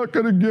 you're not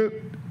going to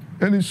get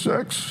any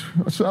sex.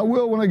 I said, I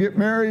will when I get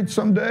married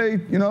someday.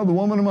 The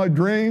woman of my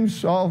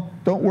dreams.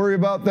 Don't worry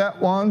about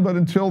that one. But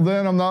until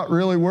then, I'm not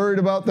really worried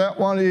about that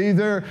one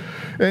either.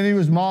 And he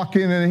was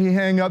mocking, and he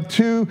hung up.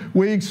 2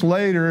 weeks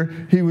later,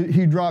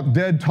 he dropped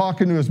dead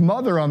talking to his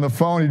mother on the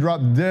phone. He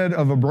dropped dead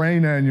of a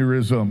brain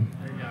aneurysm.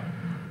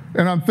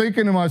 And I'm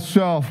thinking to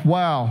myself,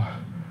 wow,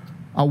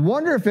 I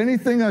wonder if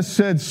anything I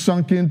said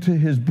sunk into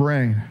his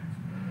brain.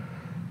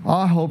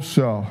 I hope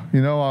so.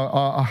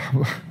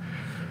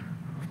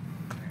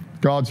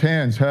 God's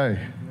hands, hey.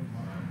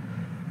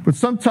 But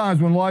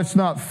sometimes when life's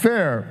not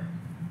fair,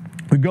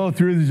 we go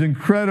through these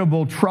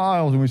incredible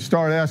trials and we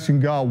start asking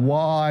God,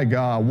 why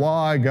God?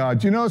 Why God?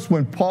 Do you notice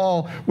when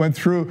Paul went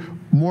through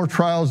more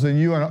trials than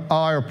you and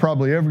I are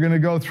probably ever going to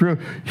go through,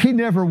 he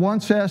never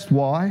once asked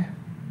why?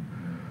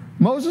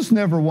 Moses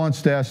never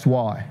once asked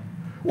why.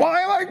 Why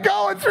am I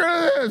going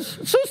through this?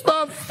 It's just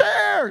not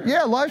fair.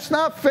 Yeah, life's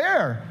not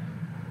fair.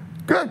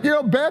 Good,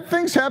 bad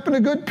things happen to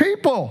good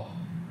people.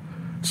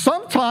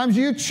 Sometimes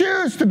you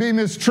choose to be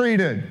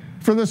mistreated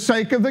for the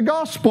sake of the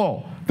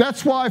gospel.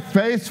 That's why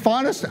faith's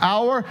finest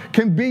hour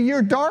can be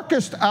your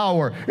darkest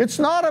hour. It's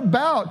not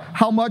about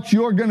how much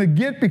you're going to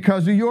get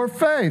because of your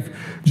faith.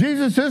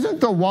 Jesus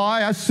isn't the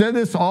why. I say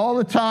this all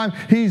the time.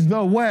 He's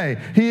the way.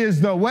 He is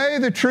the way,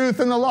 the truth,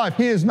 and the life.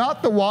 He is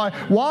not the why.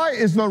 Why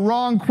is the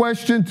wrong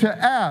question to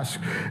ask.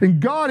 And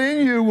God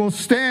in you will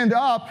stand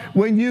up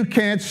when you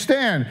can't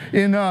stand.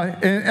 In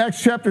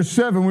Acts chapter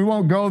 7, we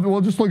won't go, we'll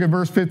just look at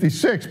verse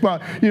 56.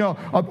 But,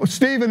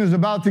 Stephen is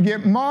about to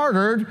get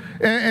martyred,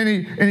 and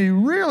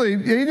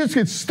he just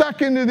gets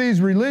stuck into these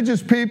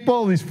religious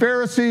people, these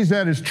Pharisees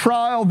at his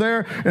trial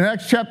there in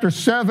Acts chapter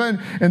 7.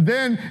 And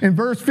then in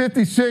verse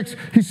 56,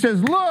 he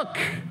says, look,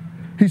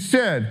 he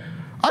said,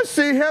 I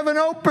see heaven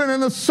open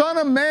and the Son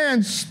of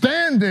Man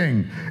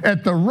standing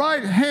at the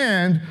right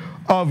hand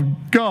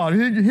of God.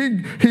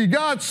 He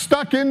got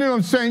stuck into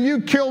him saying,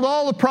 you killed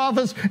all the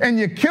prophets and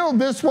you killed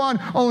this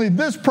one. Only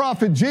this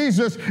prophet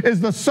Jesus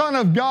is the Son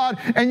of God,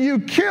 and you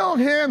killed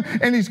him,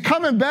 and he's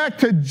coming back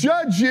to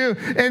judge you.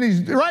 And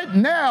he's right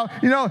now,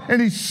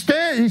 and he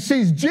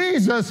sees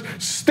Jesus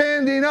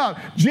standing up.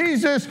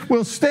 Jesus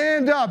will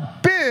stand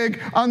up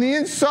big on the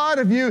inside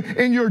of you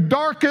in your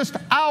darkest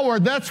hour.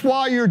 That's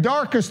why your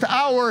darkest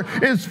hour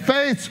is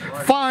faith's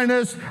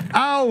finest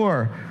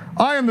hour.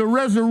 I am the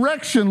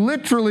resurrection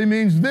literally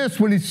means this.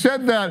 When he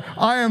said that,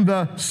 I am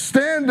the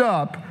stand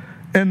up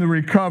and the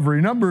recovery.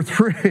 Number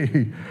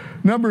three,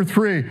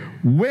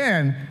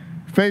 when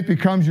faith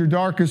becomes your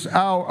darkest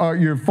hour,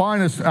 your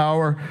finest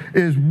hour,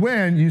 is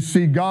when you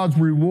see God's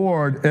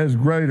reward as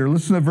greater.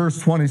 Listen to verse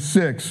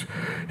 26.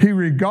 He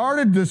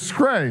regarded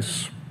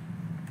disgrace.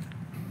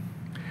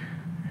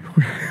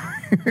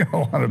 We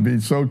all want to be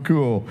so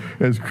cool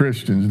as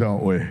Christians,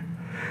 don't we?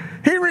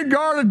 He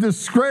regarded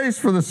disgrace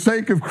for the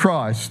sake of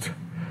Christ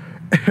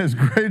as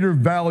greater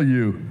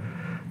value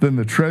than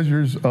the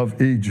treasures of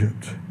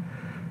Egypt,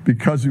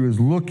 because he was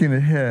looking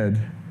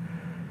ahead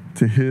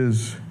to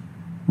his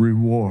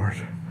reward.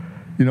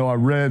 I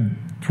read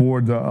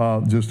toward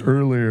just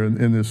earlier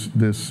in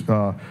this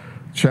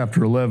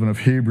chapter 11 of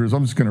Hebrews.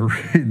 I'm just going to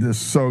read this.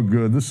 So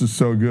good. This is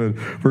so good.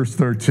 Verse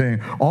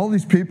 13. All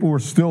these people were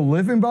still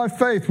living by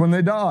faith when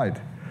they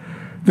died.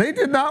 They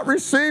did not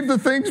receive the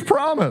things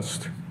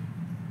promised.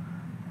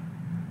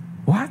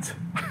 What?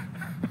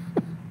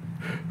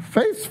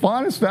 Faith's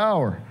finest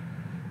hour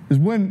is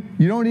when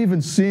you don't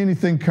even see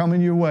anything coming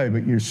your way,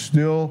 but you're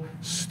still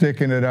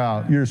sticking it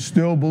out. You're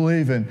still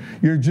believing.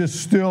 You're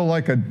just still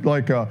like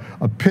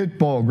a pit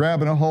bull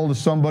grabbing a hold of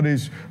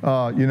somebody's,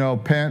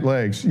 pant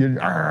legs.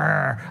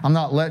 I'm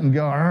not letting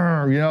go.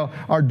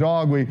 Our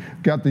dog, we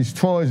got these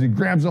toys. He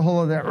grabs a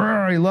hold of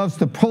that. He loves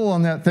to pull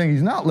on that thing.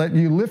 He's not letting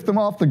you lift him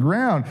off the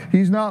ground.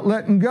 He's not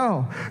letting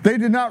go. They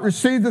did not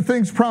receive the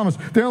things promised.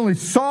 They only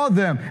saw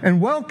them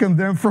and welcomed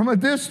them from a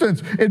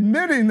distance,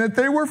 admitting that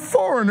they were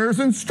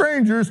foreigners and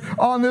strangers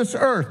on this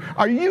earth.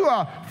 Are you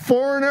a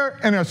foreigner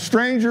and a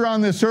stranger on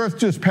this earth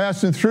just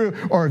passing through?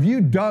 Or have you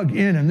dug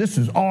in and this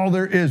is all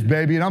there is,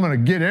 baby, and I'm going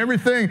to get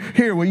everything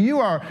here? Well, you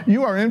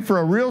are in for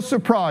a real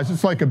surprise.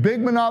 It's like a big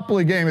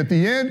Monopoly game. At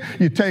the end,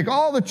 you take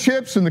all the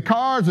chips and the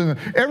cards and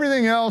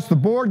everything else. The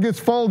board gets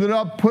folded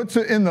up, puts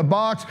it in the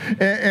box,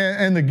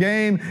 and the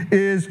game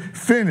is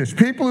finished.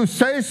 People who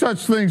say such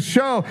things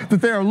show that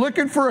they are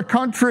looking for a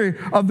country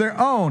of their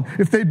own.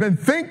 If they'd been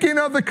thinking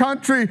of the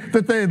country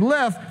that they had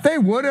left, they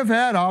would have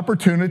had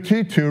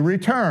opportunity to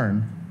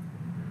return.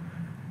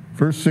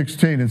 Verse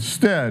 16,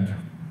 instead,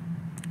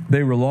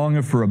 they were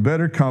longing for a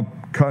better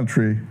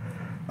country,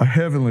 a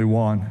heavenly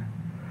one.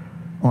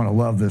 I want to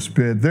love this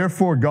bit.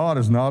 Therefore, God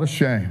is not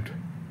ashamed.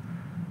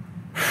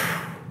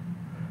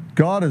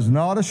 God is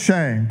not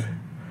ashamed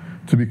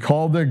to be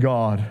called their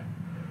God,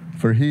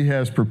 for he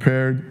has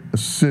prepared a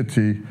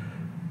city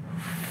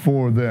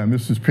for them.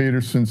 Mrs.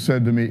 Peterson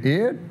said to me,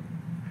 Ed,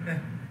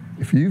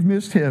 if you've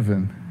missed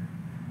heaven,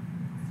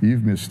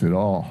 you've missed it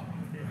all.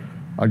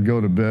 I'd go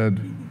to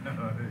bed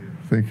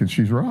thinking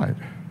she's right.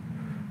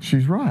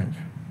 She's right.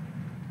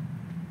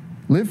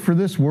 Live for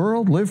this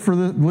world, live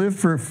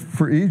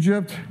for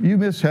Egypt. You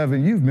miss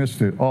heaven, you've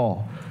missed it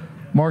all.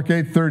 Mark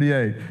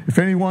 8:38. If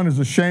anyone is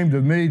ashamed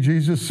of me,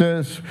 Jesus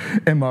says,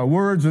 and my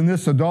words in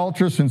this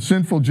adulterous and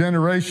sinful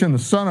generation, the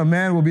Son of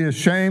Man will be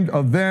ashamed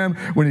of them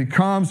when he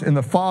comes in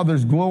the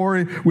Father's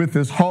glory with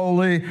his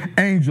holy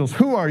angels.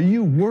 Who are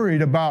you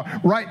worried about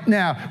right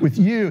now with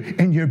you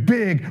and your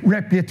big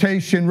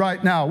reputation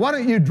right now? Why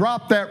don't you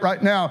drop that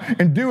right now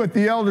and do what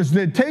the elders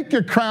did? Take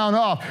your crown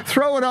off,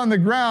 throw it on the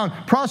ground,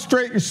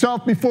 prostrate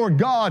yourself before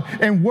God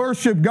and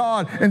worship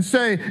God and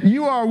say,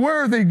 you are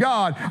worthy,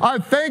 God. I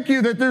thank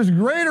you that there's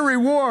greater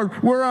reward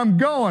where I'm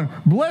going.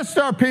 Blessed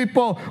are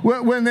people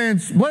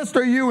blessed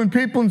are you when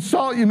people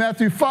insult you,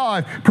 Matthew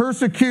 5,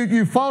 persecute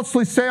you,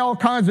 falsely say all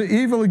kinds of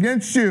evil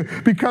against you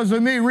because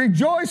of me.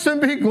 Rejoice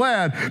and be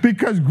glad,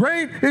 because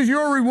great is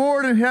your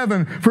reward in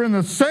heaven, for in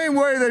the same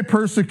way they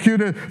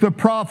persecuted the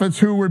prophets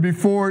who were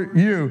before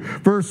you.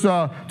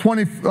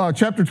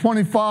 Chapter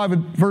 25,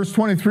 verse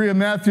 23 of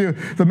Matthew,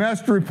 the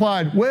master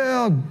replied,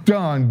 well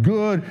done,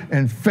 good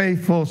and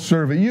faithful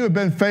servant. You have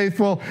been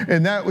faithful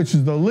in that which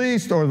is the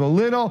least or the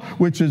little,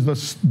 which is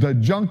the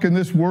junk in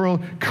this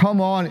world.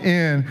 Come on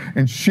in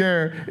and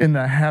share in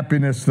the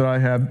happiness that I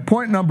have.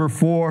 Point number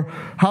 4,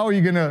 how are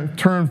you going to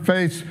turn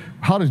faith?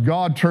 How does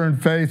God turn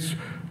faith,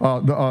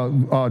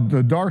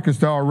 the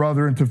darkest hour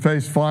rather, into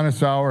faith's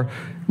finest hour?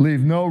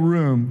 Leave no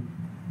room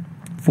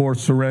for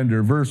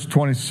surrender. Verse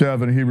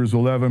 27, Hebrews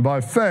 11, by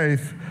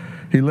faith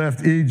he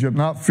left Egypt,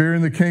 not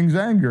fearing the king's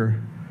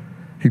anger.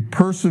 He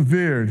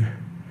persevered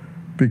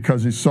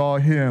because he saw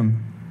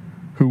him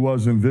who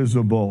was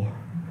invisible.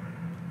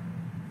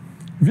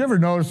 Have you ever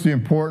noticed the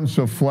importance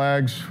of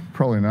flags?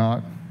 Probably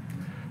not.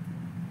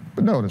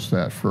 But notice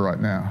that for right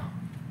now.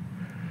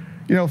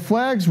 You know,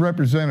 flags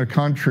represent a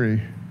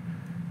country.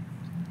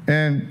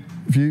 And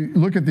if you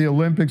look at the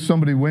Olympics,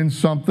 somebody wins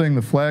something,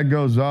 the flag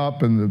goes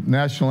up and the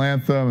national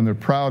anthem, and they're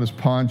proud as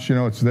punch. You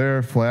know, it's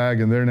their flag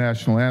and their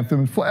national anthem.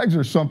 And flags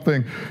are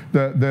something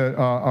that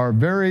are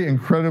very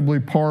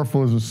incredibly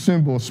powerful as a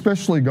symbol,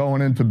 especially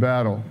going into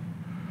battle.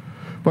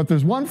 But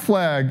there's one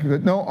flag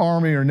that no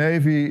Army or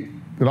Navy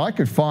that I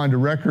could find a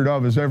record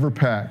of has ever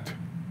packed.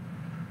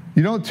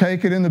 You don't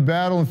take it in the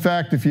battle. In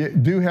fact, if you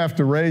do have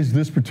to raise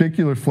this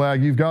particular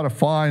flag, you've got to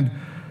find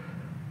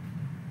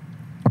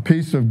a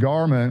piece of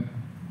garment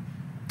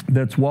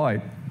that's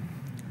white.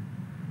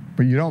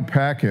 But you don't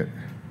pack it.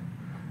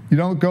 You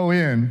don't go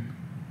in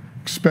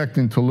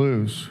expecting to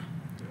lose.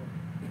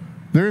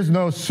 There is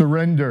no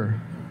surrender.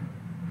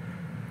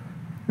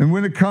 And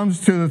when it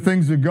comes to the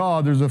things of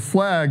God, there's a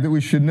flag that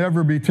we should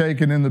never be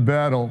taken in the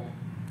battle.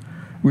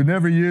 We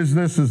never use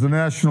this as the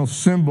national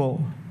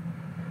symbol.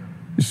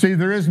 You see,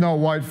 there is no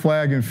white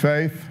flag in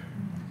faith,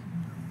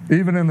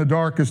 even in the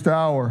darkest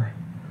hour.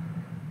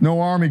 No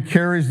army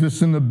carries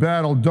this in the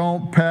battle.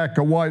 Don't pack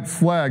a white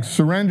flag.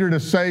 Surrender to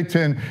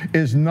Satan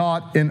is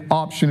not an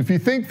option. If you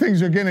think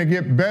things are going to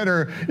get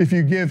better if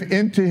you give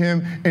in to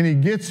him and he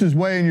gets his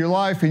way in your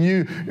life and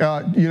you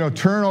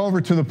turn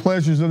over to the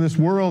pleasures of this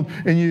world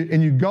and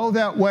you go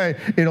that way,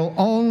 it'll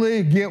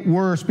only get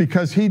worse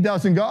because he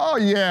doesn't go, oh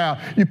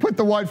yeah, you put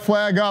the white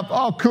flag up,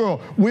 oh cool,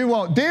 we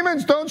won't.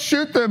 Demons, don't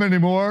shoot them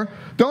anymore.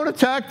 Don't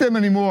attack them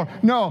anymore.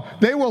 No,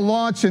 they will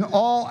launch an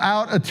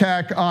all-out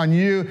attack on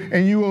you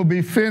and you will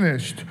be finished.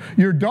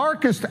 Your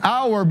darkest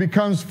hour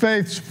becomes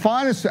faith's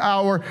finest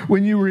hour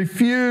when you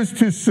refuse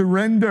to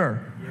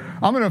surrender.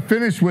 I'm going to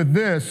finish with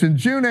this. In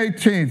June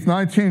 18th,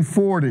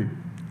 1940,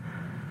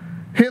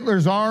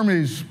 Hitler's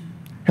armies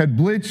had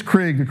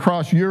blitzkrieged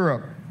across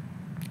Europe.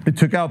 They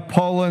took out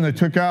Poland. They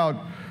took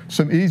out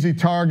some easy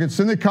targets.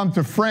 Then they come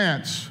to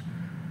France,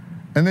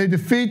 and they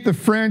defeat the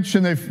French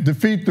and they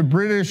defeat the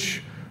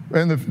British.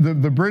 And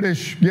the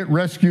British get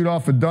rescued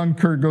off of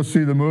Dunkirk. Go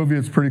see the movie.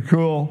 It's pretty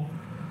cool.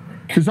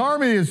 His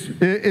army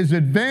is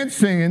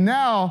advancing, and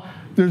now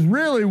there's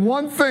really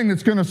one thing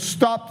that's going to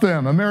stop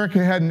them.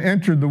 America hadn't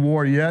entered the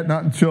war yet,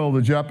 not until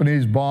the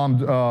Japanese bombed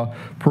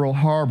Pearl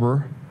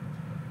Harbor.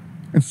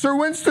 And Sir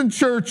Winston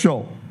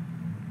Churchill,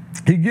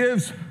 he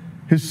gives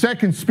his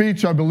second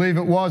speech, I believe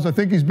it was. I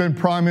think he's been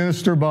prime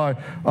minister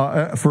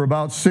for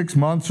about 6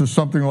 months or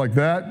something like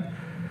that.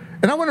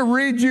 And I'm going to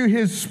read you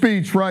his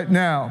speech right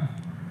now.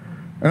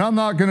 And I'm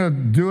not going to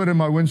do it in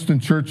my Winston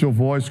Churchill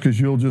voice because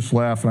you'll just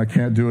laugh, and I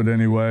can't do it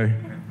anyway.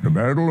 The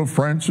Battle of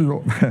France is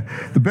over.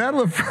 The Battle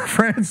of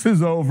France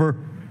is over.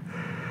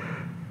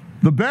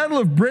 The Battle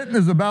of Britain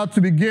is about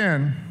to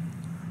begin.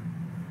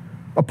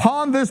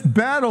 Upon this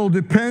battle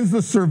depends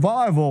the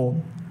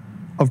survival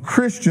of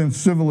Christian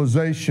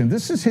civilization.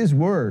 This is his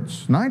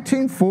words,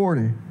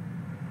 1940.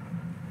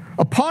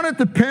 Upon it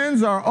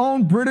depends our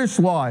own British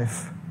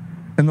life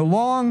and the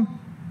long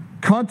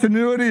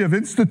continuity of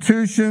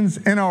institutions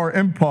in our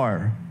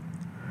empire.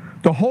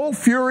 The whole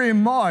fury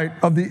and might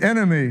of the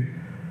enemy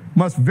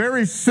must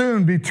very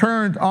soon be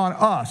turned on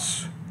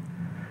us.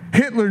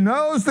 Hitler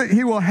knows that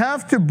he will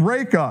have to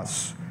break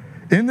us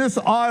in this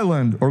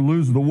island or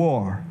lose the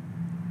war.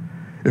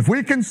 If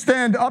we can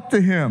stand up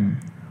to him,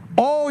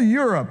 all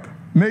Europe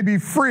may be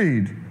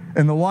freed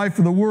and the life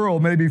of the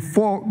world may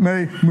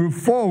move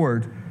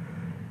forward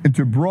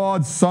into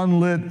broad,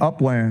 sunlit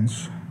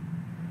uplands.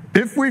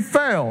 If we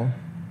fail,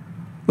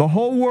 the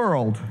whole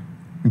world,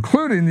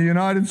 including the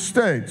United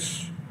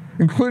States,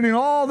 including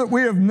all that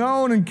we have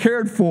known and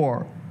cared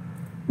for,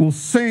 will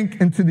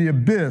sink into the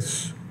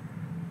abyss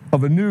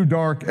of a new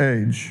dark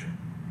age,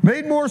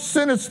 made more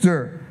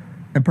sinister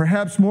and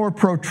perhaps more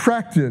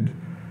protracted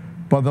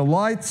by the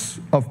lights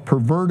of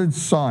perverted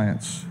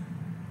science.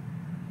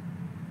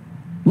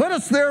 Let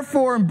us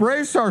therefore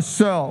embrace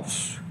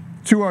ourselves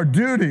to our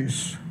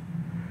duties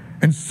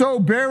and so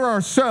bear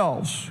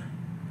ourselves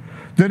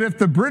that if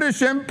the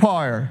British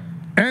Empire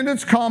and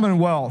its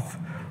Commonwealth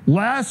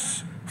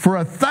lasts for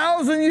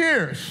 1,000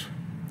 years,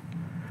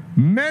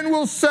 men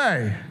will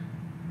say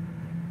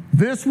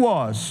this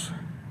was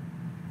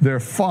their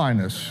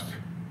finest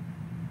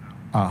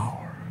hour.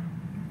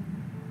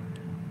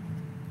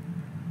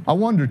 I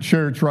wonder,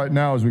 church, right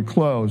now as we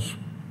close,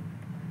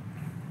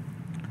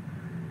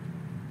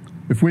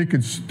 if we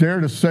could dare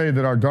to say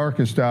that our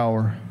darkest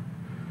hour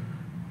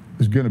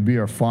is going to be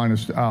our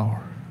finest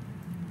hour.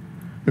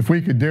 If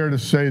we could dare to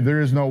say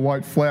there is no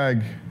white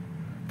flag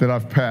that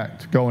I've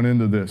packed going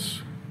into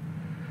this.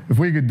 If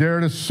we could dare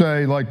to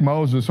say, like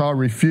Moses, I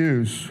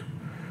refuse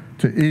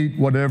to eat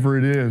whatever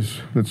it is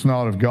that's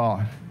not of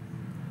God.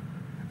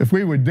 If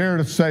we would dare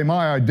to say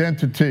my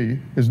identity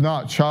is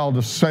not child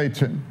of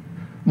Satan,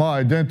 my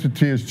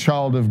identity is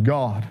child of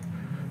God.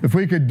 If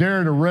we could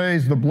dare to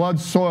raise the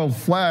blood-soiled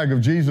flag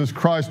of Jesus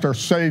Christ, our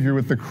Savior,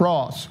 with the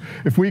cross.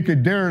 If we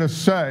could dare to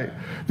say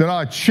that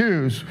I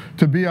choose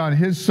to be on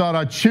His side,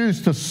 I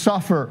choose to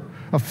suffer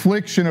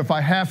affliction if I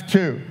have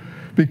to,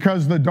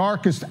 because the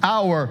darkest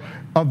hour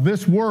of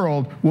this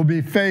world will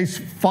be Faith's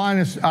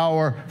finest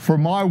hour for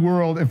my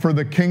world and for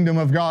the kingdom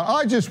of God.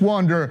 I just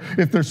wonder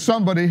if there's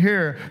somebody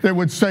here that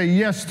would say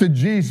yes to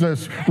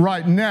Jesus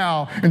right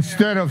now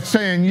instead of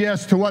saying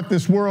yes to what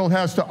this world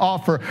has to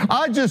offer.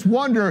 I just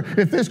wonder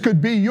if this could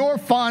be your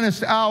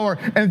finest hour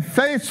and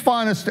Faith's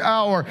finest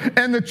hour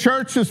and the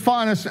church's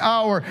finest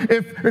hour.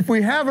 If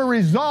we have a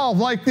resolve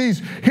like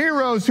these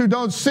heroes who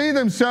don't see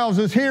themselves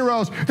as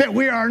heroes, that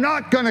we are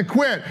not going to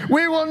quit.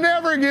 We will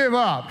never give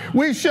up.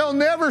 We shall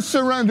never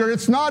surrender.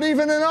 It's not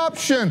even an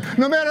option.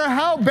 No matter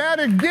how bad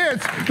it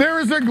gets, there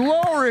is a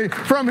glory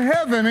from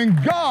heaven,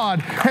 and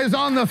God is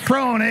on the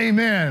throne.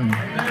 Amen.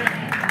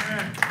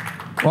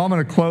 Well, I'm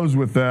going to close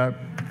with that,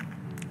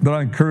 but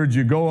I encourage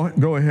you, go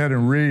ahead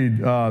and read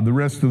the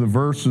rest of the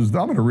verses.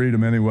 I'm going to read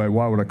them anyway.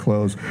 Why would I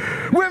close?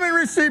 Women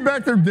receive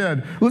back their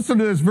dead. Listen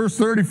to this, verse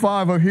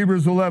 35 of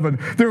Hebrews 11.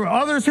 There were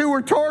others who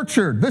were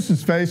tortured. This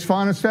is Faith's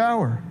finest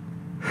hour,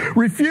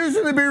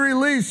 refusing to be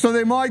released so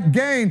they might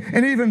gain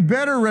an even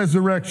better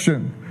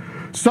resurrection.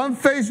 Some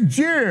faced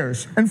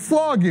jeers and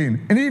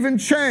flogging and even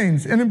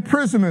chains and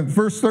imprisonment.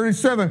 Verse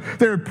 37,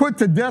 they were put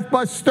to death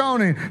by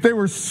stoning. They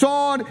were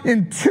sawed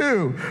in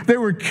two. They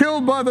were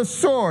killed by the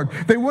sword.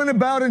 They went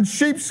about in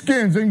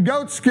sheepskins and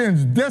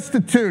goatskins,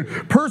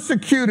 destitute,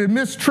 persecuted,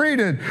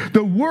 mistreated.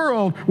 The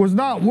world was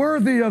not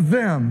worthy of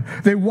them.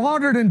 They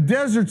wandered in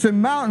deserts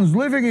and mountains,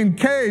 living in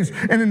caves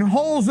and in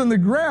holes in the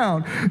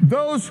ground.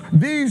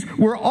 These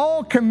were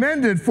all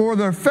commended for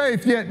their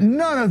faith, yet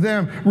none of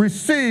them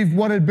received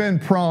what had been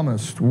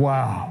promised.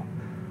 Wow.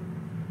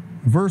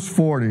 Verse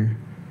 40,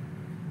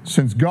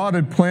 since God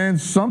had planned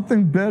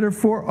something better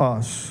for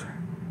us,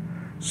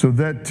 so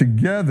that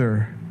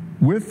together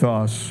with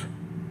us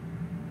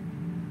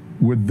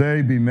would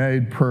they be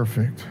made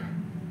perfect.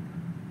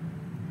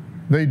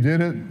 They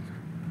did it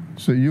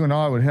so you and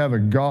I would have a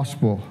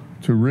gospel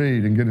to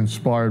read and get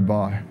inspired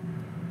by.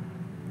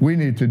 We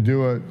need to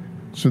do it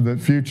so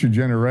that future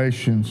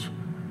generations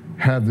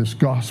have this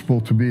gospel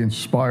to be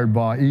inspired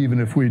by, even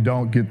if we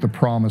don't get the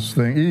promised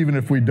thing, even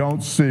if we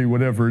don't see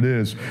whatever it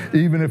is,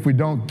 even if we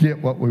don't get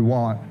what we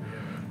want.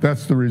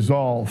 That's the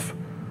resolve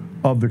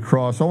of the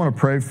cross. I want to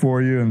pray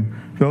for you and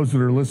those that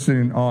are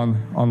listening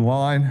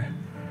online.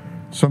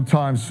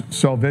 Sometimes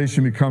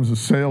salvation becomes a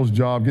sales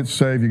job. Get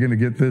saved, you're going to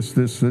get this,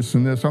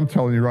 and this. I'm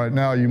telling you right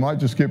now, you might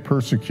just get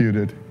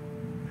persecuted.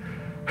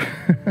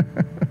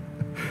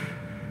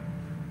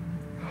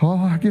 Oh,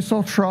 I guess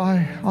I'll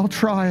try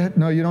it.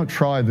 No, you don't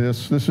try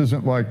this. This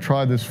isn't like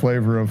try this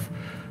flavor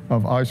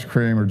of ice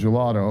cream or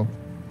gelato.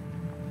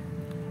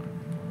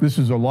 This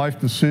is a life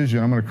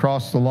decision. I'm going to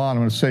cross the line.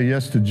 I'm going to say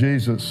yes to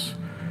Jesus.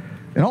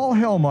 And all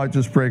hell might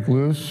just break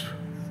loose.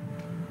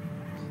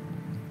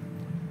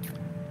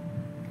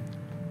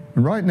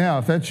 And right now,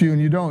 if that's you and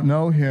you don't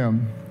know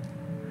Him,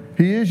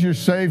 He is your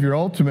Savior.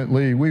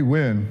 Ultimately, we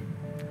win.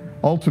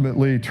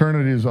 Ultimately,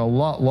 eternity is a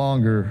lot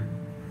longer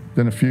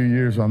than a few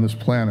years on this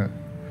planet.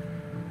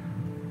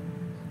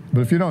 But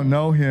if you don't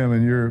know Him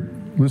and you're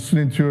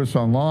listening to us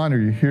online or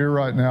you're here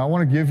right now, I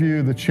want to give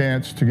you the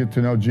chance to get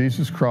to know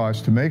Jesus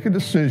Christ, to make a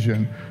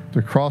decision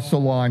to cross the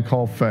line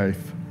called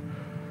faith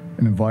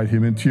and invite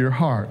Him into your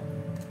heart.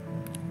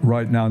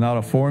 Right now, not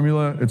a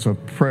formula, it's a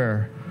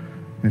prayer.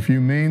 If you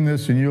mean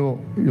this and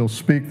you'll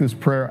speak this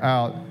prayer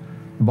out,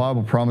 the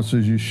Bible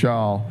promises you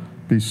shall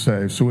be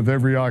saved. So with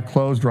every eye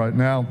closed right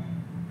now,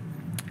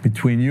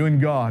 between you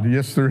and God.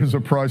 Yes, there is a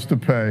price to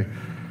pay.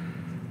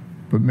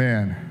 But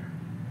man,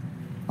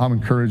 I'm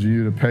encouraging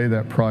you to pay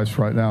that price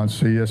right now and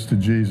say yes to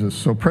Jesus.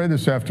 So pray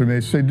this after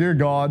me. Say, Dear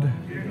God,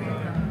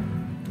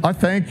 I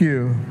thank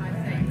you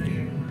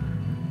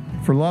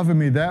for loving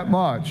me that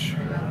much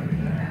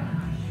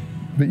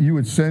that you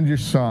would send your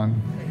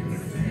Son.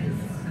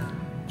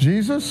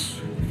 Jesus,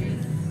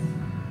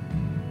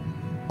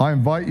 I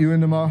invite you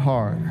into my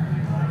heart.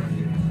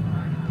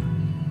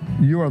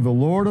 You are the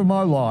Lord of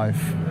my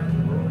life,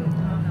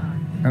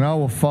 and I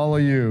will follow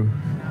you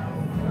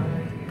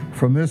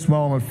from this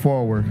moment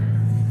forward.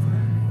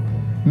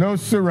 No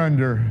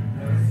surrender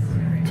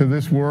to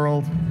this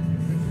world.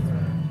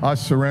 I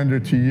surrender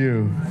to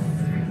you.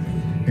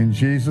 In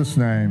Jesus'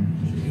 name,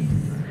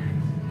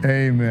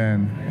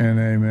 amen and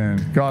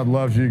amen. God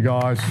loves you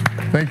guys.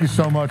 Thank you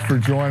so much for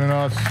joining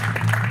us.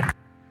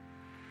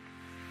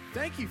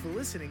 Thank you for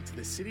listening to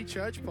the City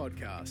Church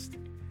podcast.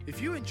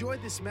 If you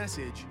enjoyed this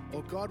message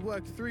or God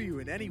worked through you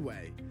in any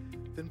way,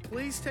 then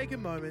please take a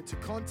moment to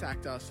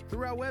contact us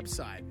through our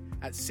website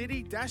at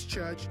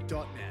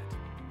city-church.net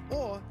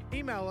or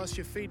email us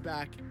your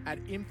feedback at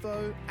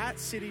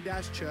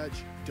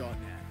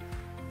info@city-church.net.